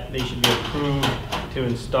minimum that they should be approved to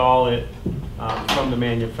install it from the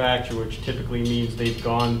manufacturer, which typically means they've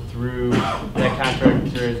gone through, that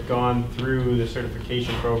contractor has gone through the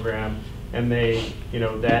certification program, and they, you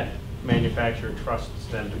know, that manufacturer trusts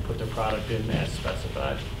them to put their product in as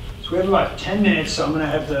specified. So we have about 10 minutes, so I'm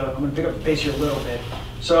gonna pick up the pace here a little bit.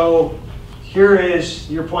 So here is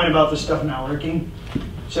your point about this stuff not working.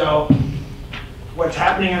 So what's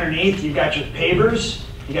happening underneath, you've got your pavers,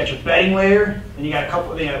 you got your bedding layer, then you got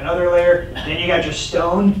another layer, then you got your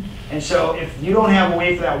stone. And so if you don't have a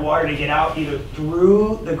way for that water to get out either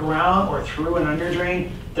through the ground or through an under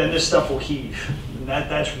drain, then this stuff will heave. And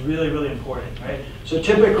that's really, really important, right? So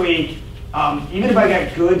typically, even if I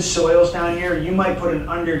got good soils down here, you might put an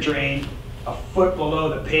under drain a foot below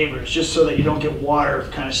the pavers just so that you don't get water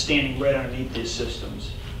kind of standing right underneath these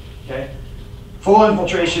systems, okay? Full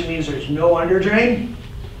infiltration means there's no under drain.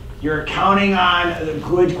 You're counting on the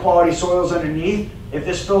good quality soils underneath. If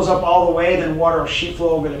this fills up all the way, then water will sheet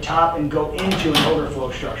flow over the top and go into an overflow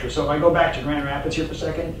structure. So if I go back to Grand Rapids here for a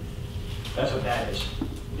second, that's what that is.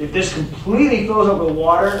 If this completely fills up with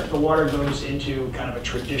water, the water goes into kind of a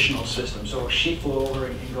traditional system. So it'll sheet flow over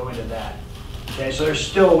and go into that. Okay, so there's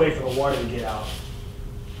still a way for the water to get out.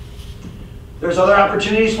 There's other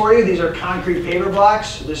opportunities for you. These are concrete paver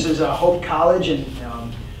blocks. This is Hope College, and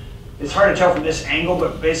it's hard to tell from this angle,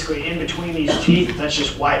 but basically in between these teeth, that's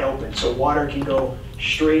just wide open. So water can go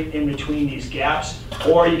straight in between these gaps,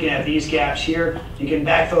 or you can have these gaps here. You can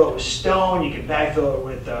backfill it with stone, you can backfill it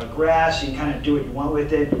with grass, you can kind of do what you want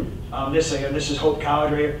with it. This is Hope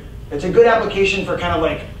College right here. It's a good application for kind of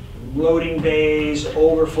like loading bays,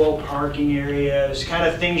 overflow parking areas, kind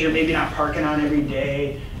of things you're maybe not parking on every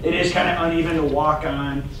day. It is kind of uneven to walk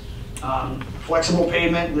on. Flexible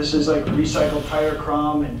pavement, this is like recycled tire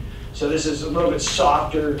crumb, and so this is a little bit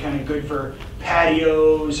softer, kind of good for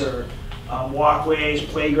patios or walkways,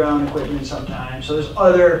 playground equipment sometimes. So there's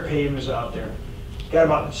other pavers out there. Got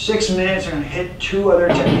about 6 minutes, we're gonna hit 2 other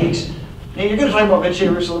techniques. Nate, you're gonna talk about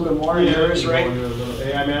vegetative roofs a little bit more in yours, right? I mean,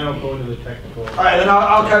 I don't go into the technical. All right, then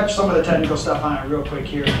I'll cut some of the technical stuff on it real quick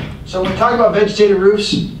here. So when we talk about vegetative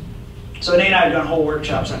roofs, so Nate and I have done whole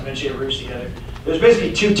workshops on vegetative roofs together. There's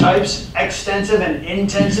basically 2 types, extensive and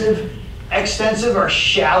intensive. Extensive are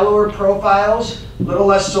shallower profiles, a little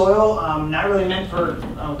less soil, not really meant for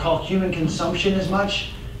call human consumption as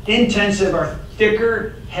much. Intensive are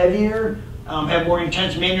thicker, heavier, have more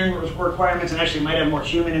intense maintenance requirements, and actually might have more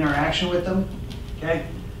human interaction with them. Okay.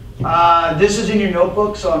 This is in your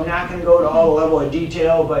notebook, so I'm not going to go to all the level of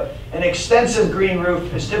detail, but an extensive green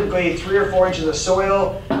roof is typically 3 or 4 inches of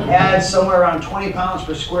soil, adds somewhere around 20 pounds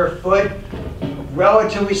per square foot.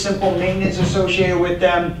 Relatively simple maintenance associated with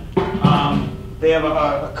them. They have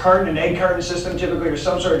a carton, an egg carton system typically, or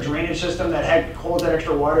some sort of drainage system that holds that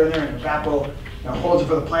extra water in there, and evapo holds it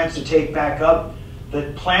for the plants to take back up.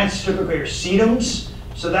 The plants typically are sedums,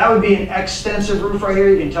 so that would be an extensive roof right here.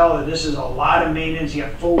 You can tell that this is a lot of maintenance. You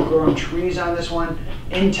got full-grown trees on this one,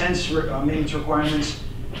 intense maintenance requirements.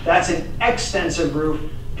 That's an extensive roof.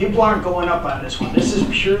 People aren't going up on this one. This is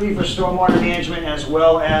purely for stormwater management as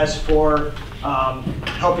well as for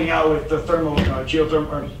helping out with the thermal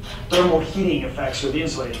heating effects or the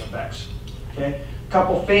insulating effects. Okay, a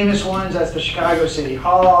couple famous ones. That's the Chicago City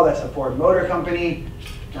Hall. That's the Ford Motor Company,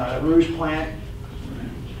 the Rouge plant.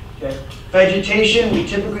 Okay, vegetation. We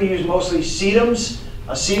typically use mostly sedums.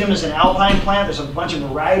 A sedum is an alpine plant. There's a bunch of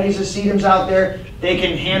varieties of sedums out there. They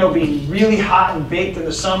can handle being really hot and baked in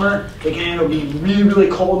the summer. They can handle being really, really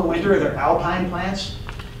cold in the winter. They're alpine plants.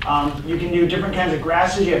 You can do different kinds of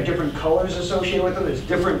grasses. You have different colors associated with them. There's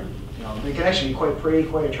different, they can actually be quite pretty,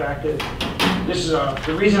 quite attractive. This is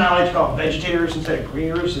the reason I like to call it vegetated roofs instead of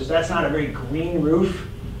green roofs is that's not a very green roof.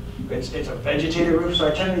 It's a vegetated roof, so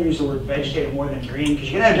I tend to use the word vegetated more than green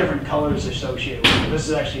because you can have different colors associated with it. This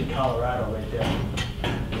is actually in Colorado right there.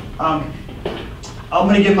 I'm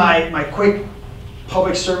going to give my quick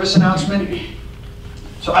public service announcement.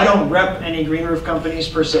 So I don't rep any green roof companies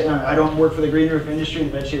per se. I don't work for the green roof industry,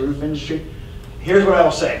 the vegetated roof industry. Here's what I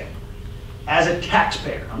will say. As a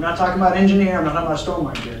taxpayer, I'm not talking about engineer, I'm not talking about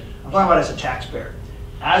stormwater engineer. I'm talking about as a taxpayer.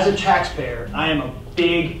 As a taxpayer, I am a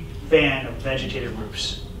big fan of vegetated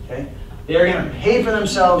roofs. Okay? They're going to pay for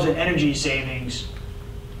themselves in energy savings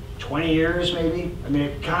 20 years maybe. I mean,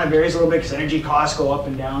 it kind of varies a little bit because energy costs go up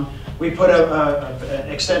and down. We put an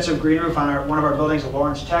extensive green roof on one of our buildings at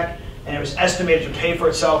Lawrence Tech, and it was estimated to pay for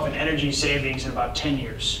itself in energy savings in about 10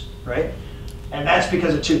 years, right? And that's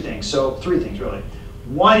because of two things, so three things really.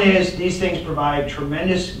 One is these things provide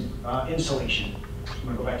tremendous insulation. I'm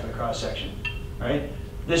gonna go back to the cross section, right?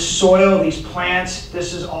 This soil, these plants,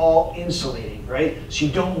 this is all insulating, right? So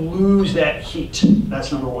you don't lose that heat.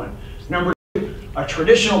 That's number one. Number two, a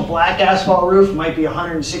traditional black asphalt roof might be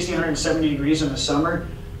 160, 170 degrees in the summer.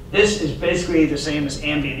 This is basically the same as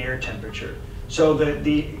ambient air temperature. So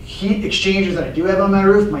the heat exchangers that I do have on my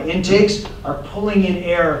roof, my intakes, are pulling in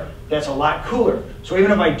air that's a lot cooler. So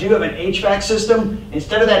even if I do have an HVAC system,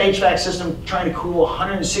 instead of that HVAC system trying to cool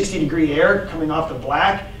 160 degree air coming off the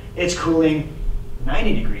black, it's cooling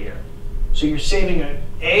 90 degree air. So you're saving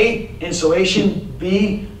A, insulation,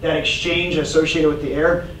 B, that exchange associated with the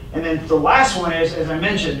air. And then the last one is, as I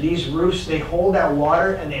mentioned, these roofs, they hold that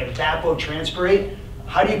water and they evapotranspirate.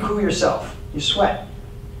 How do you cool yourself? You sweat,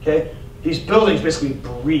 okay? These buildings basically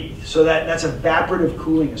breathe. So that's evaporative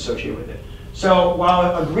cooling associated with it. So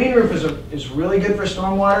while a green roof is really good for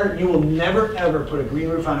stormwater, you will never ever put a green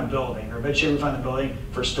roof on a building or a vegetated roof on the building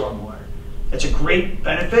for stormwater. It's a great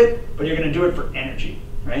benefit, but you're gonna do it for energy,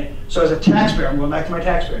 right? So as a taxpayer, I'm going back to my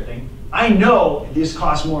taxpayer thing, I know these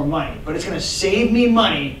cost more money, but it's gonna save me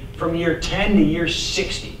money from year 10 to year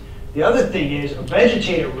 60. The other thing is a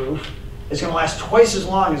vegetated roof is gonna last twice as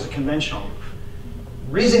long as a conventional roof.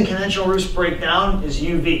 The reason conventional roofs break down is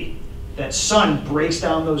UV. That sun breaks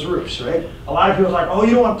down those roofs, right? A lot of people are like, oh,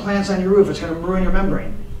 you don't want plants on your roof, it's gonna ruin your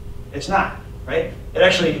membrane. It's not, right? It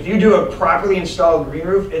actually, if you do a properly installed green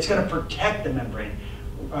roof, it's gonna protect the membrane.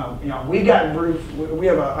 You know, we've got we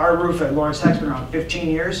have our roof at Lawrence Tech's been around 15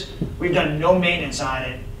 years. We've done no maintenance on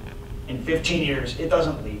it in 15 years. It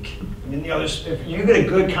doesn't leak. I mean, you know, if you get a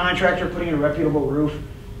good contractor putting in a reputable roof,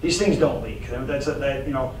 these things don't leak. You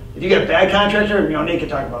know, if you get a bad contractor, you know, Nate can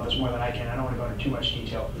talk about this more than I can. I don't want to go into too much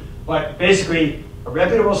detail. But basically, a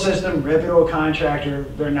reputable system, reputable contractor,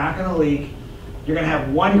 they're not going to leak. You're going to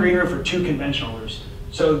have one green roof or two conventional roofs.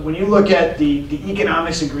 So when you look at the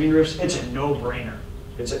economics of green roofs, it's a no-brainer.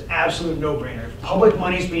 It's an absolute no-brainer. If public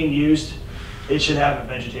money's being used, it should have a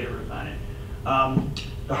vegetated roof on it.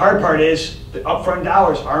 The hard part is the upfront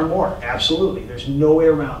dollars are more, absolutely. There's no way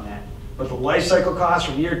around that. But the life cycle costs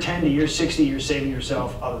from year 10 to year 60, you're saving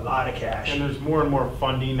yourself a lot of cash. And there's more and more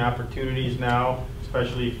funding opportunities now,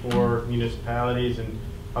 especially for municipalities and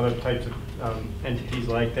other types of entities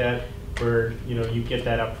like that, where you know you get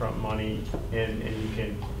that upfront money and you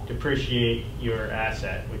can depreciate your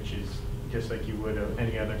asset, which is just like you would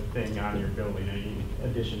any other thing on your building, in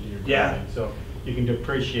addition to your building. Yeah. So you can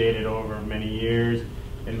depreciate it over many years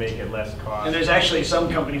and make it less cost. And there's actually some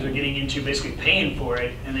companies are getting into basically paying for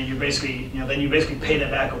it, and then you basically, pay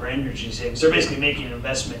that back over energy savings. They're basically making an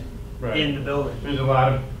investment in the building. There's a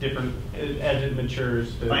lot of different, as it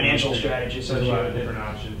matures, financial strategies. There's a lot of different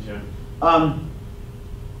options, yeah.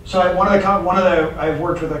 So I've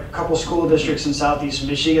worked with a couple school districts in Southeast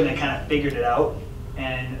Michigan that kind of figured it out,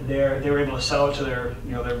 and they were able to sell it to their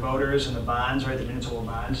voters and the bonds, right, the municipal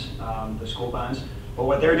bonds, the school bonds. But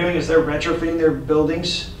what they're doing is they're retrofitting their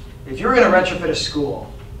buildings. If you were going to retrofit a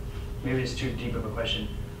school, maybe it's too deep of a question,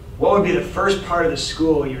 what would be the first part of the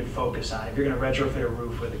school you would focus on if you're going to retrofit a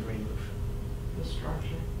roof with a green roof? The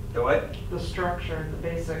structure. The what? The structure, the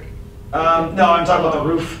basic. No, I'm talking about the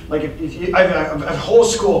roof. Like if you, I have a whole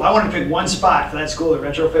school, if I wanted to pick one spot for that school to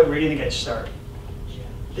retrofit, where do you think I'd start?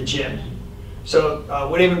 The gym. So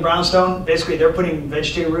Woodhaven Brownstone, basically they're putting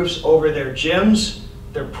vegetated roofs over their gyms,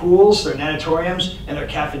 their pools, their natatoriums, and their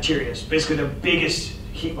cafeterias. Basically their biggest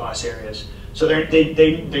heat loss areas. So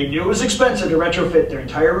they knew it was expensive to retrofit their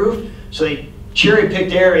entire roof, so they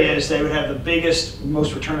cherry-picked areas they would have the biggest,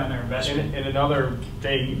 most return on their investment. And another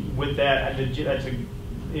thing with that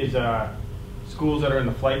is schools that are in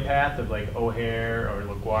the flight path of like O'Hare or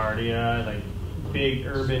LaGuardia, like big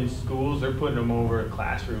urban schools, they're putting them over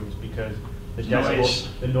classrooms because the decibels,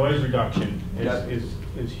 the noise reduction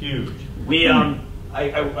is huge. We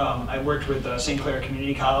I worked with St. Clair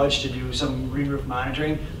Community College to do some green roof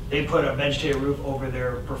monitoring. They put a vegetated roof over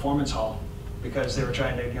their performance hall because they were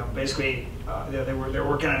trying to, basically they were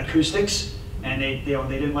working on acoustics, and they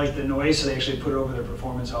didn't like the noise, so they actually put it over their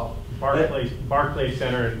performance hall. Barclay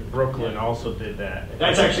Center in Brooklyn also did that.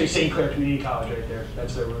 That's actually St. Clair Community College right there.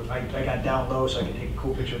 That's their roof. I got down low so I could take a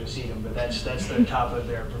cool picture of the sedum, but that's the top of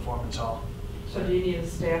their performance hall. So do you need a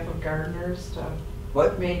staff of gardeners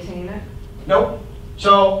to maintain it? Nope.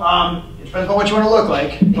 So it depends on what you want to look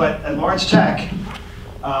like, but at Lawrence Tech,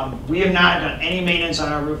 We have not done any maintenance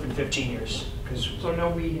on our roof in 15 years. So no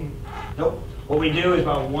weeding. Nope. What we do is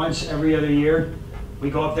about once every other year, we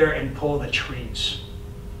go up there and pull the trees.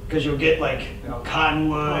 Because you'll get like,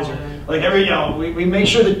 cottonwoods or like we make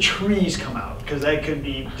sure the trees come out because that could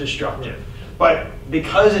be destructive. But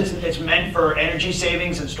because it's meant for energy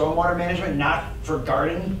savings and stormwater management, not for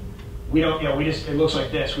garden, we don't, it looks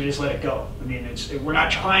like this. We just let it go. I mean, we're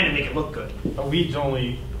not trying to make it look good. A weeds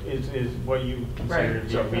only is what you consider Right.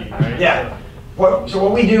 to be a weed, right? Yeah. So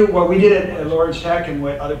what we did at Lawrence Tech and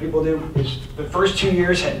what other people do is the first 2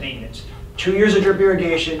 years had maintenance. 2 years of drip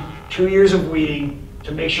irrigation, 2 years of weeding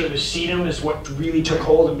to make sure the sedum is what really took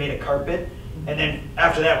hold and made a carpet. And then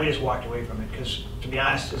after that, we just walked away from it because, to be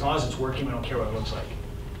honest, as long as it's working, we don't care what it looks like.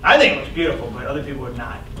 I think it looks beautiful, but other people would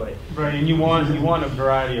not. But right, and you want a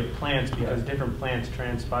variety of plants because different plants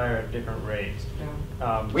transpire at different rates.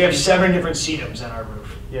 Yeah. We have 7 different sedums on our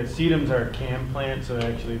roof. Yeah, sedums are cam plants, so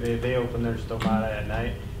actually they open their stomata at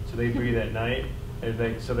night, so they breathe at night.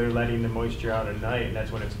 So they're letting the moisture out at night, and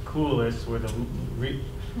that's when it's coolest, where the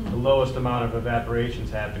lowest amount of evaporation is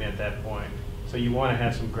happening at that point. So you want to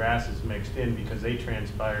have some grasses mixed in because they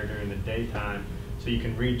transpire during the daytime, so you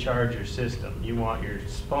can recharge your system. You want your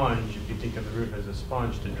sponge, if you think of the roof as a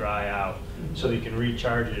sponge, to dry out, so that you can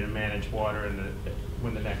recharge it and manage water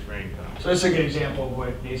when the next rain comes. So this is a good example of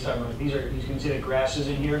what Nate's talking about. You can see the grasses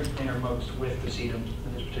in here intermixed with the sedum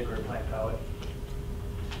in this particular plant palette.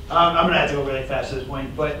 I'm going to have to go really fast at this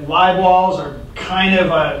point, but live walls are kind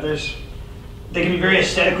of, they can be very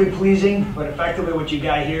aesthetically pleasing, but effectively what you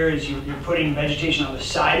got here is you're putting vegetation on the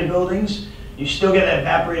side of buildings. You still get that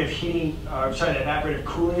evaporative that evaporative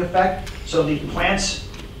cooling effect. So the plants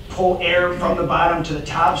pull air from the bottom to the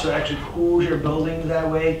top, so it actually cools your buildings that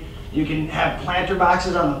way. You can have planter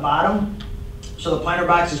boxes on the bottom, so the planter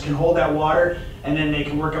boxes can hold that water, and then they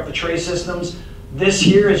can work up the tray systems. This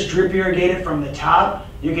here is drip irrigated from the top.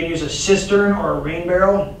 You can use a cistern or a rain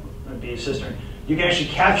barrel. That would be a cistern. You can actually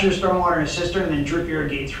capture stormwater in a cistern and then drip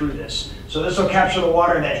irrigate through this. So this will capture the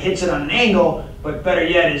water that hits it on an angle, but better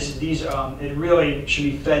yet is these. It really should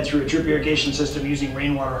be fed through a drip irrigation system using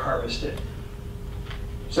rainwater harvested.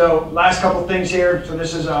 So last couple things here. So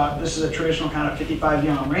this is a traditional kind of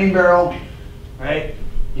 55-gallon rain barrel, right?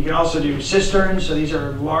 You can also do cisterns. So these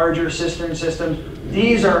are larger cistern systems.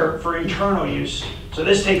 These are for internal use. So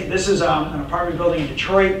this is an apartment building in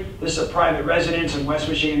Detroit. This is a private residence in West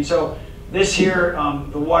Michigan. So this here,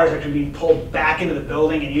 the water is actually being pulled back into the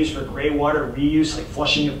building and used for gray water reuse, like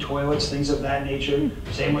flushing of toilets, things of that nature.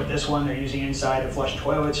 Same with this one, they're using inside to flush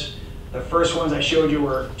toilets. The first ones I showed you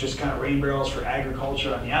were just kind of rain barrels for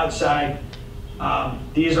agriculture on the outside.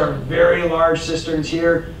 These are very large cisterns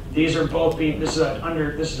here. These are both being, this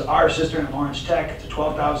is our cistern at Lawrence Tech. It's a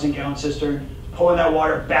 12,000-gallon cistern, pulling that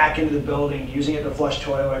water back into the building, using it to flush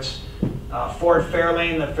toilets. Fort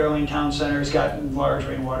Fairlane, the Fairlane Town Center, has got large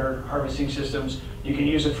rainwater harvesting systems. You can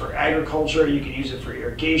use it for agriculture, you can use it for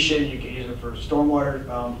irrigation, you can use it for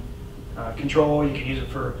stormwater control, you can use it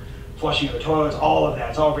for flushing of the toilets, all of that.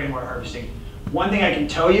 It's all rainwater harvesting. One thing I can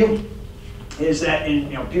tell you is that,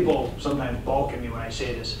 people sometimes balk at me when I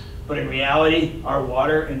say this, but in reality, our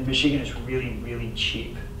water in Michigan is really, really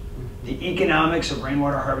cheap. The economics of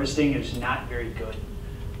rainwater harvesting is not very good.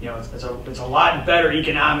 It's a lot better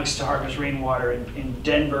economics to harvest rainwater in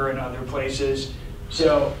Denver and other places.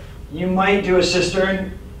 So you might do a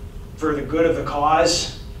cistern for the good of the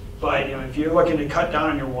cause, but if you're looking to cut down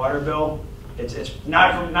on your water bill, it's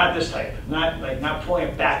not this type, not pulling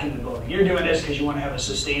it back in the building. You're doing this because you want to have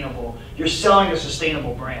you're selling a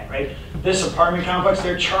sustainable brand, right? This apartment complex,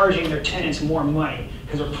 they're charging their tenants more money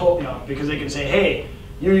because they can say, hey,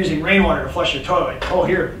 you're using rainwater to flush your toilet. Oh,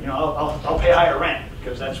 here, I'll pay higher rent.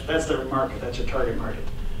 Because that's their market, that's their target market.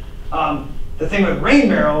 The thing with rain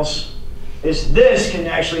barrels is this can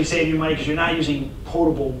actually save you money because you're not using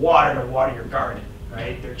potable water to water your garden,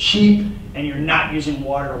 right? They're cheap and you're not using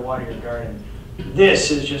water to water your garden. This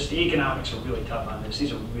is just, the economics are really tough on this.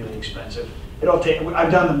 These are really expensive.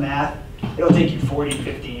 I've done the math, it'll take you 40,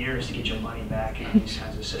 50 years to get your money back in these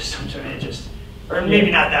kinds of systems. I mean, or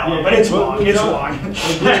maybe not that long, but it's long. It's long.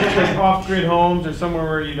 Like off-grid homes or somewhere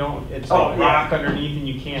where it's rock underneath and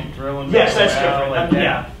you can't drill them. Yes, that's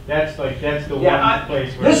different. That's the one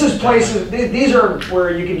place where. This is places. These are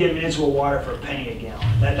where you can get municipal water for a penny a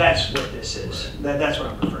gallon. That's what this is. Right. That's what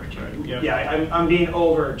I'm referring to. Yep. Yeah, I'm being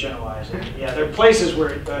overgeneralizing. Yeah, there are places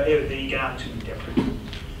where the economics would be different.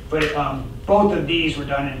 But both of these were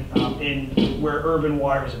done in where urban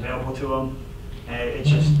water is available to them. It's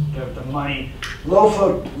just the money. Low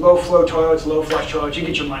flow toilets, low flush toilets, you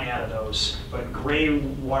get your money out of those. But gray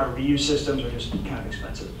water reuse systems are just kind of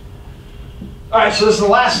expensive. All right, so this is the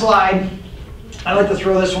last slide. I like to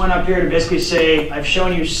throw this one up here to basically say I've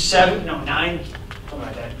shown you 9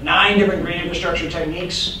 different green infrastructure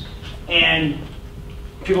techniques, and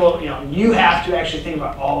people, you have to actually think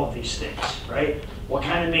about all of these things, right? What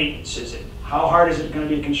kind of maintenance is it? How hard is it going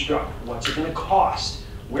to be to construct? What's it going to cost?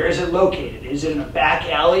 Where is it located? Is it in a back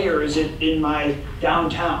alley or is it in my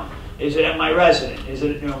downtown? Is it at my residence? Is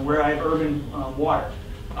it where I have urban water?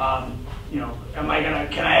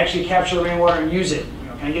 Can I actually capture the rainwater and use it?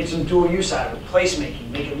 Can I get some dual use out of it? Placemaking,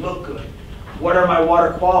 make it look good. What are my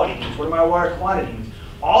water quality needs? What are my water quantity needs?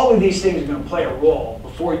 All of these things are going to play a role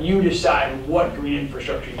before you decide what green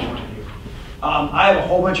infrastructure you want to do. I have a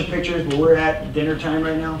whole bunch of pictures, but we're at dinner time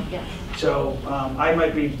right now. Yes. So I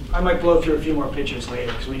might blow through a few more pictures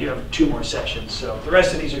later because we do have 2 more sessions. So the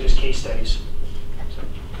rest of these are just case studies.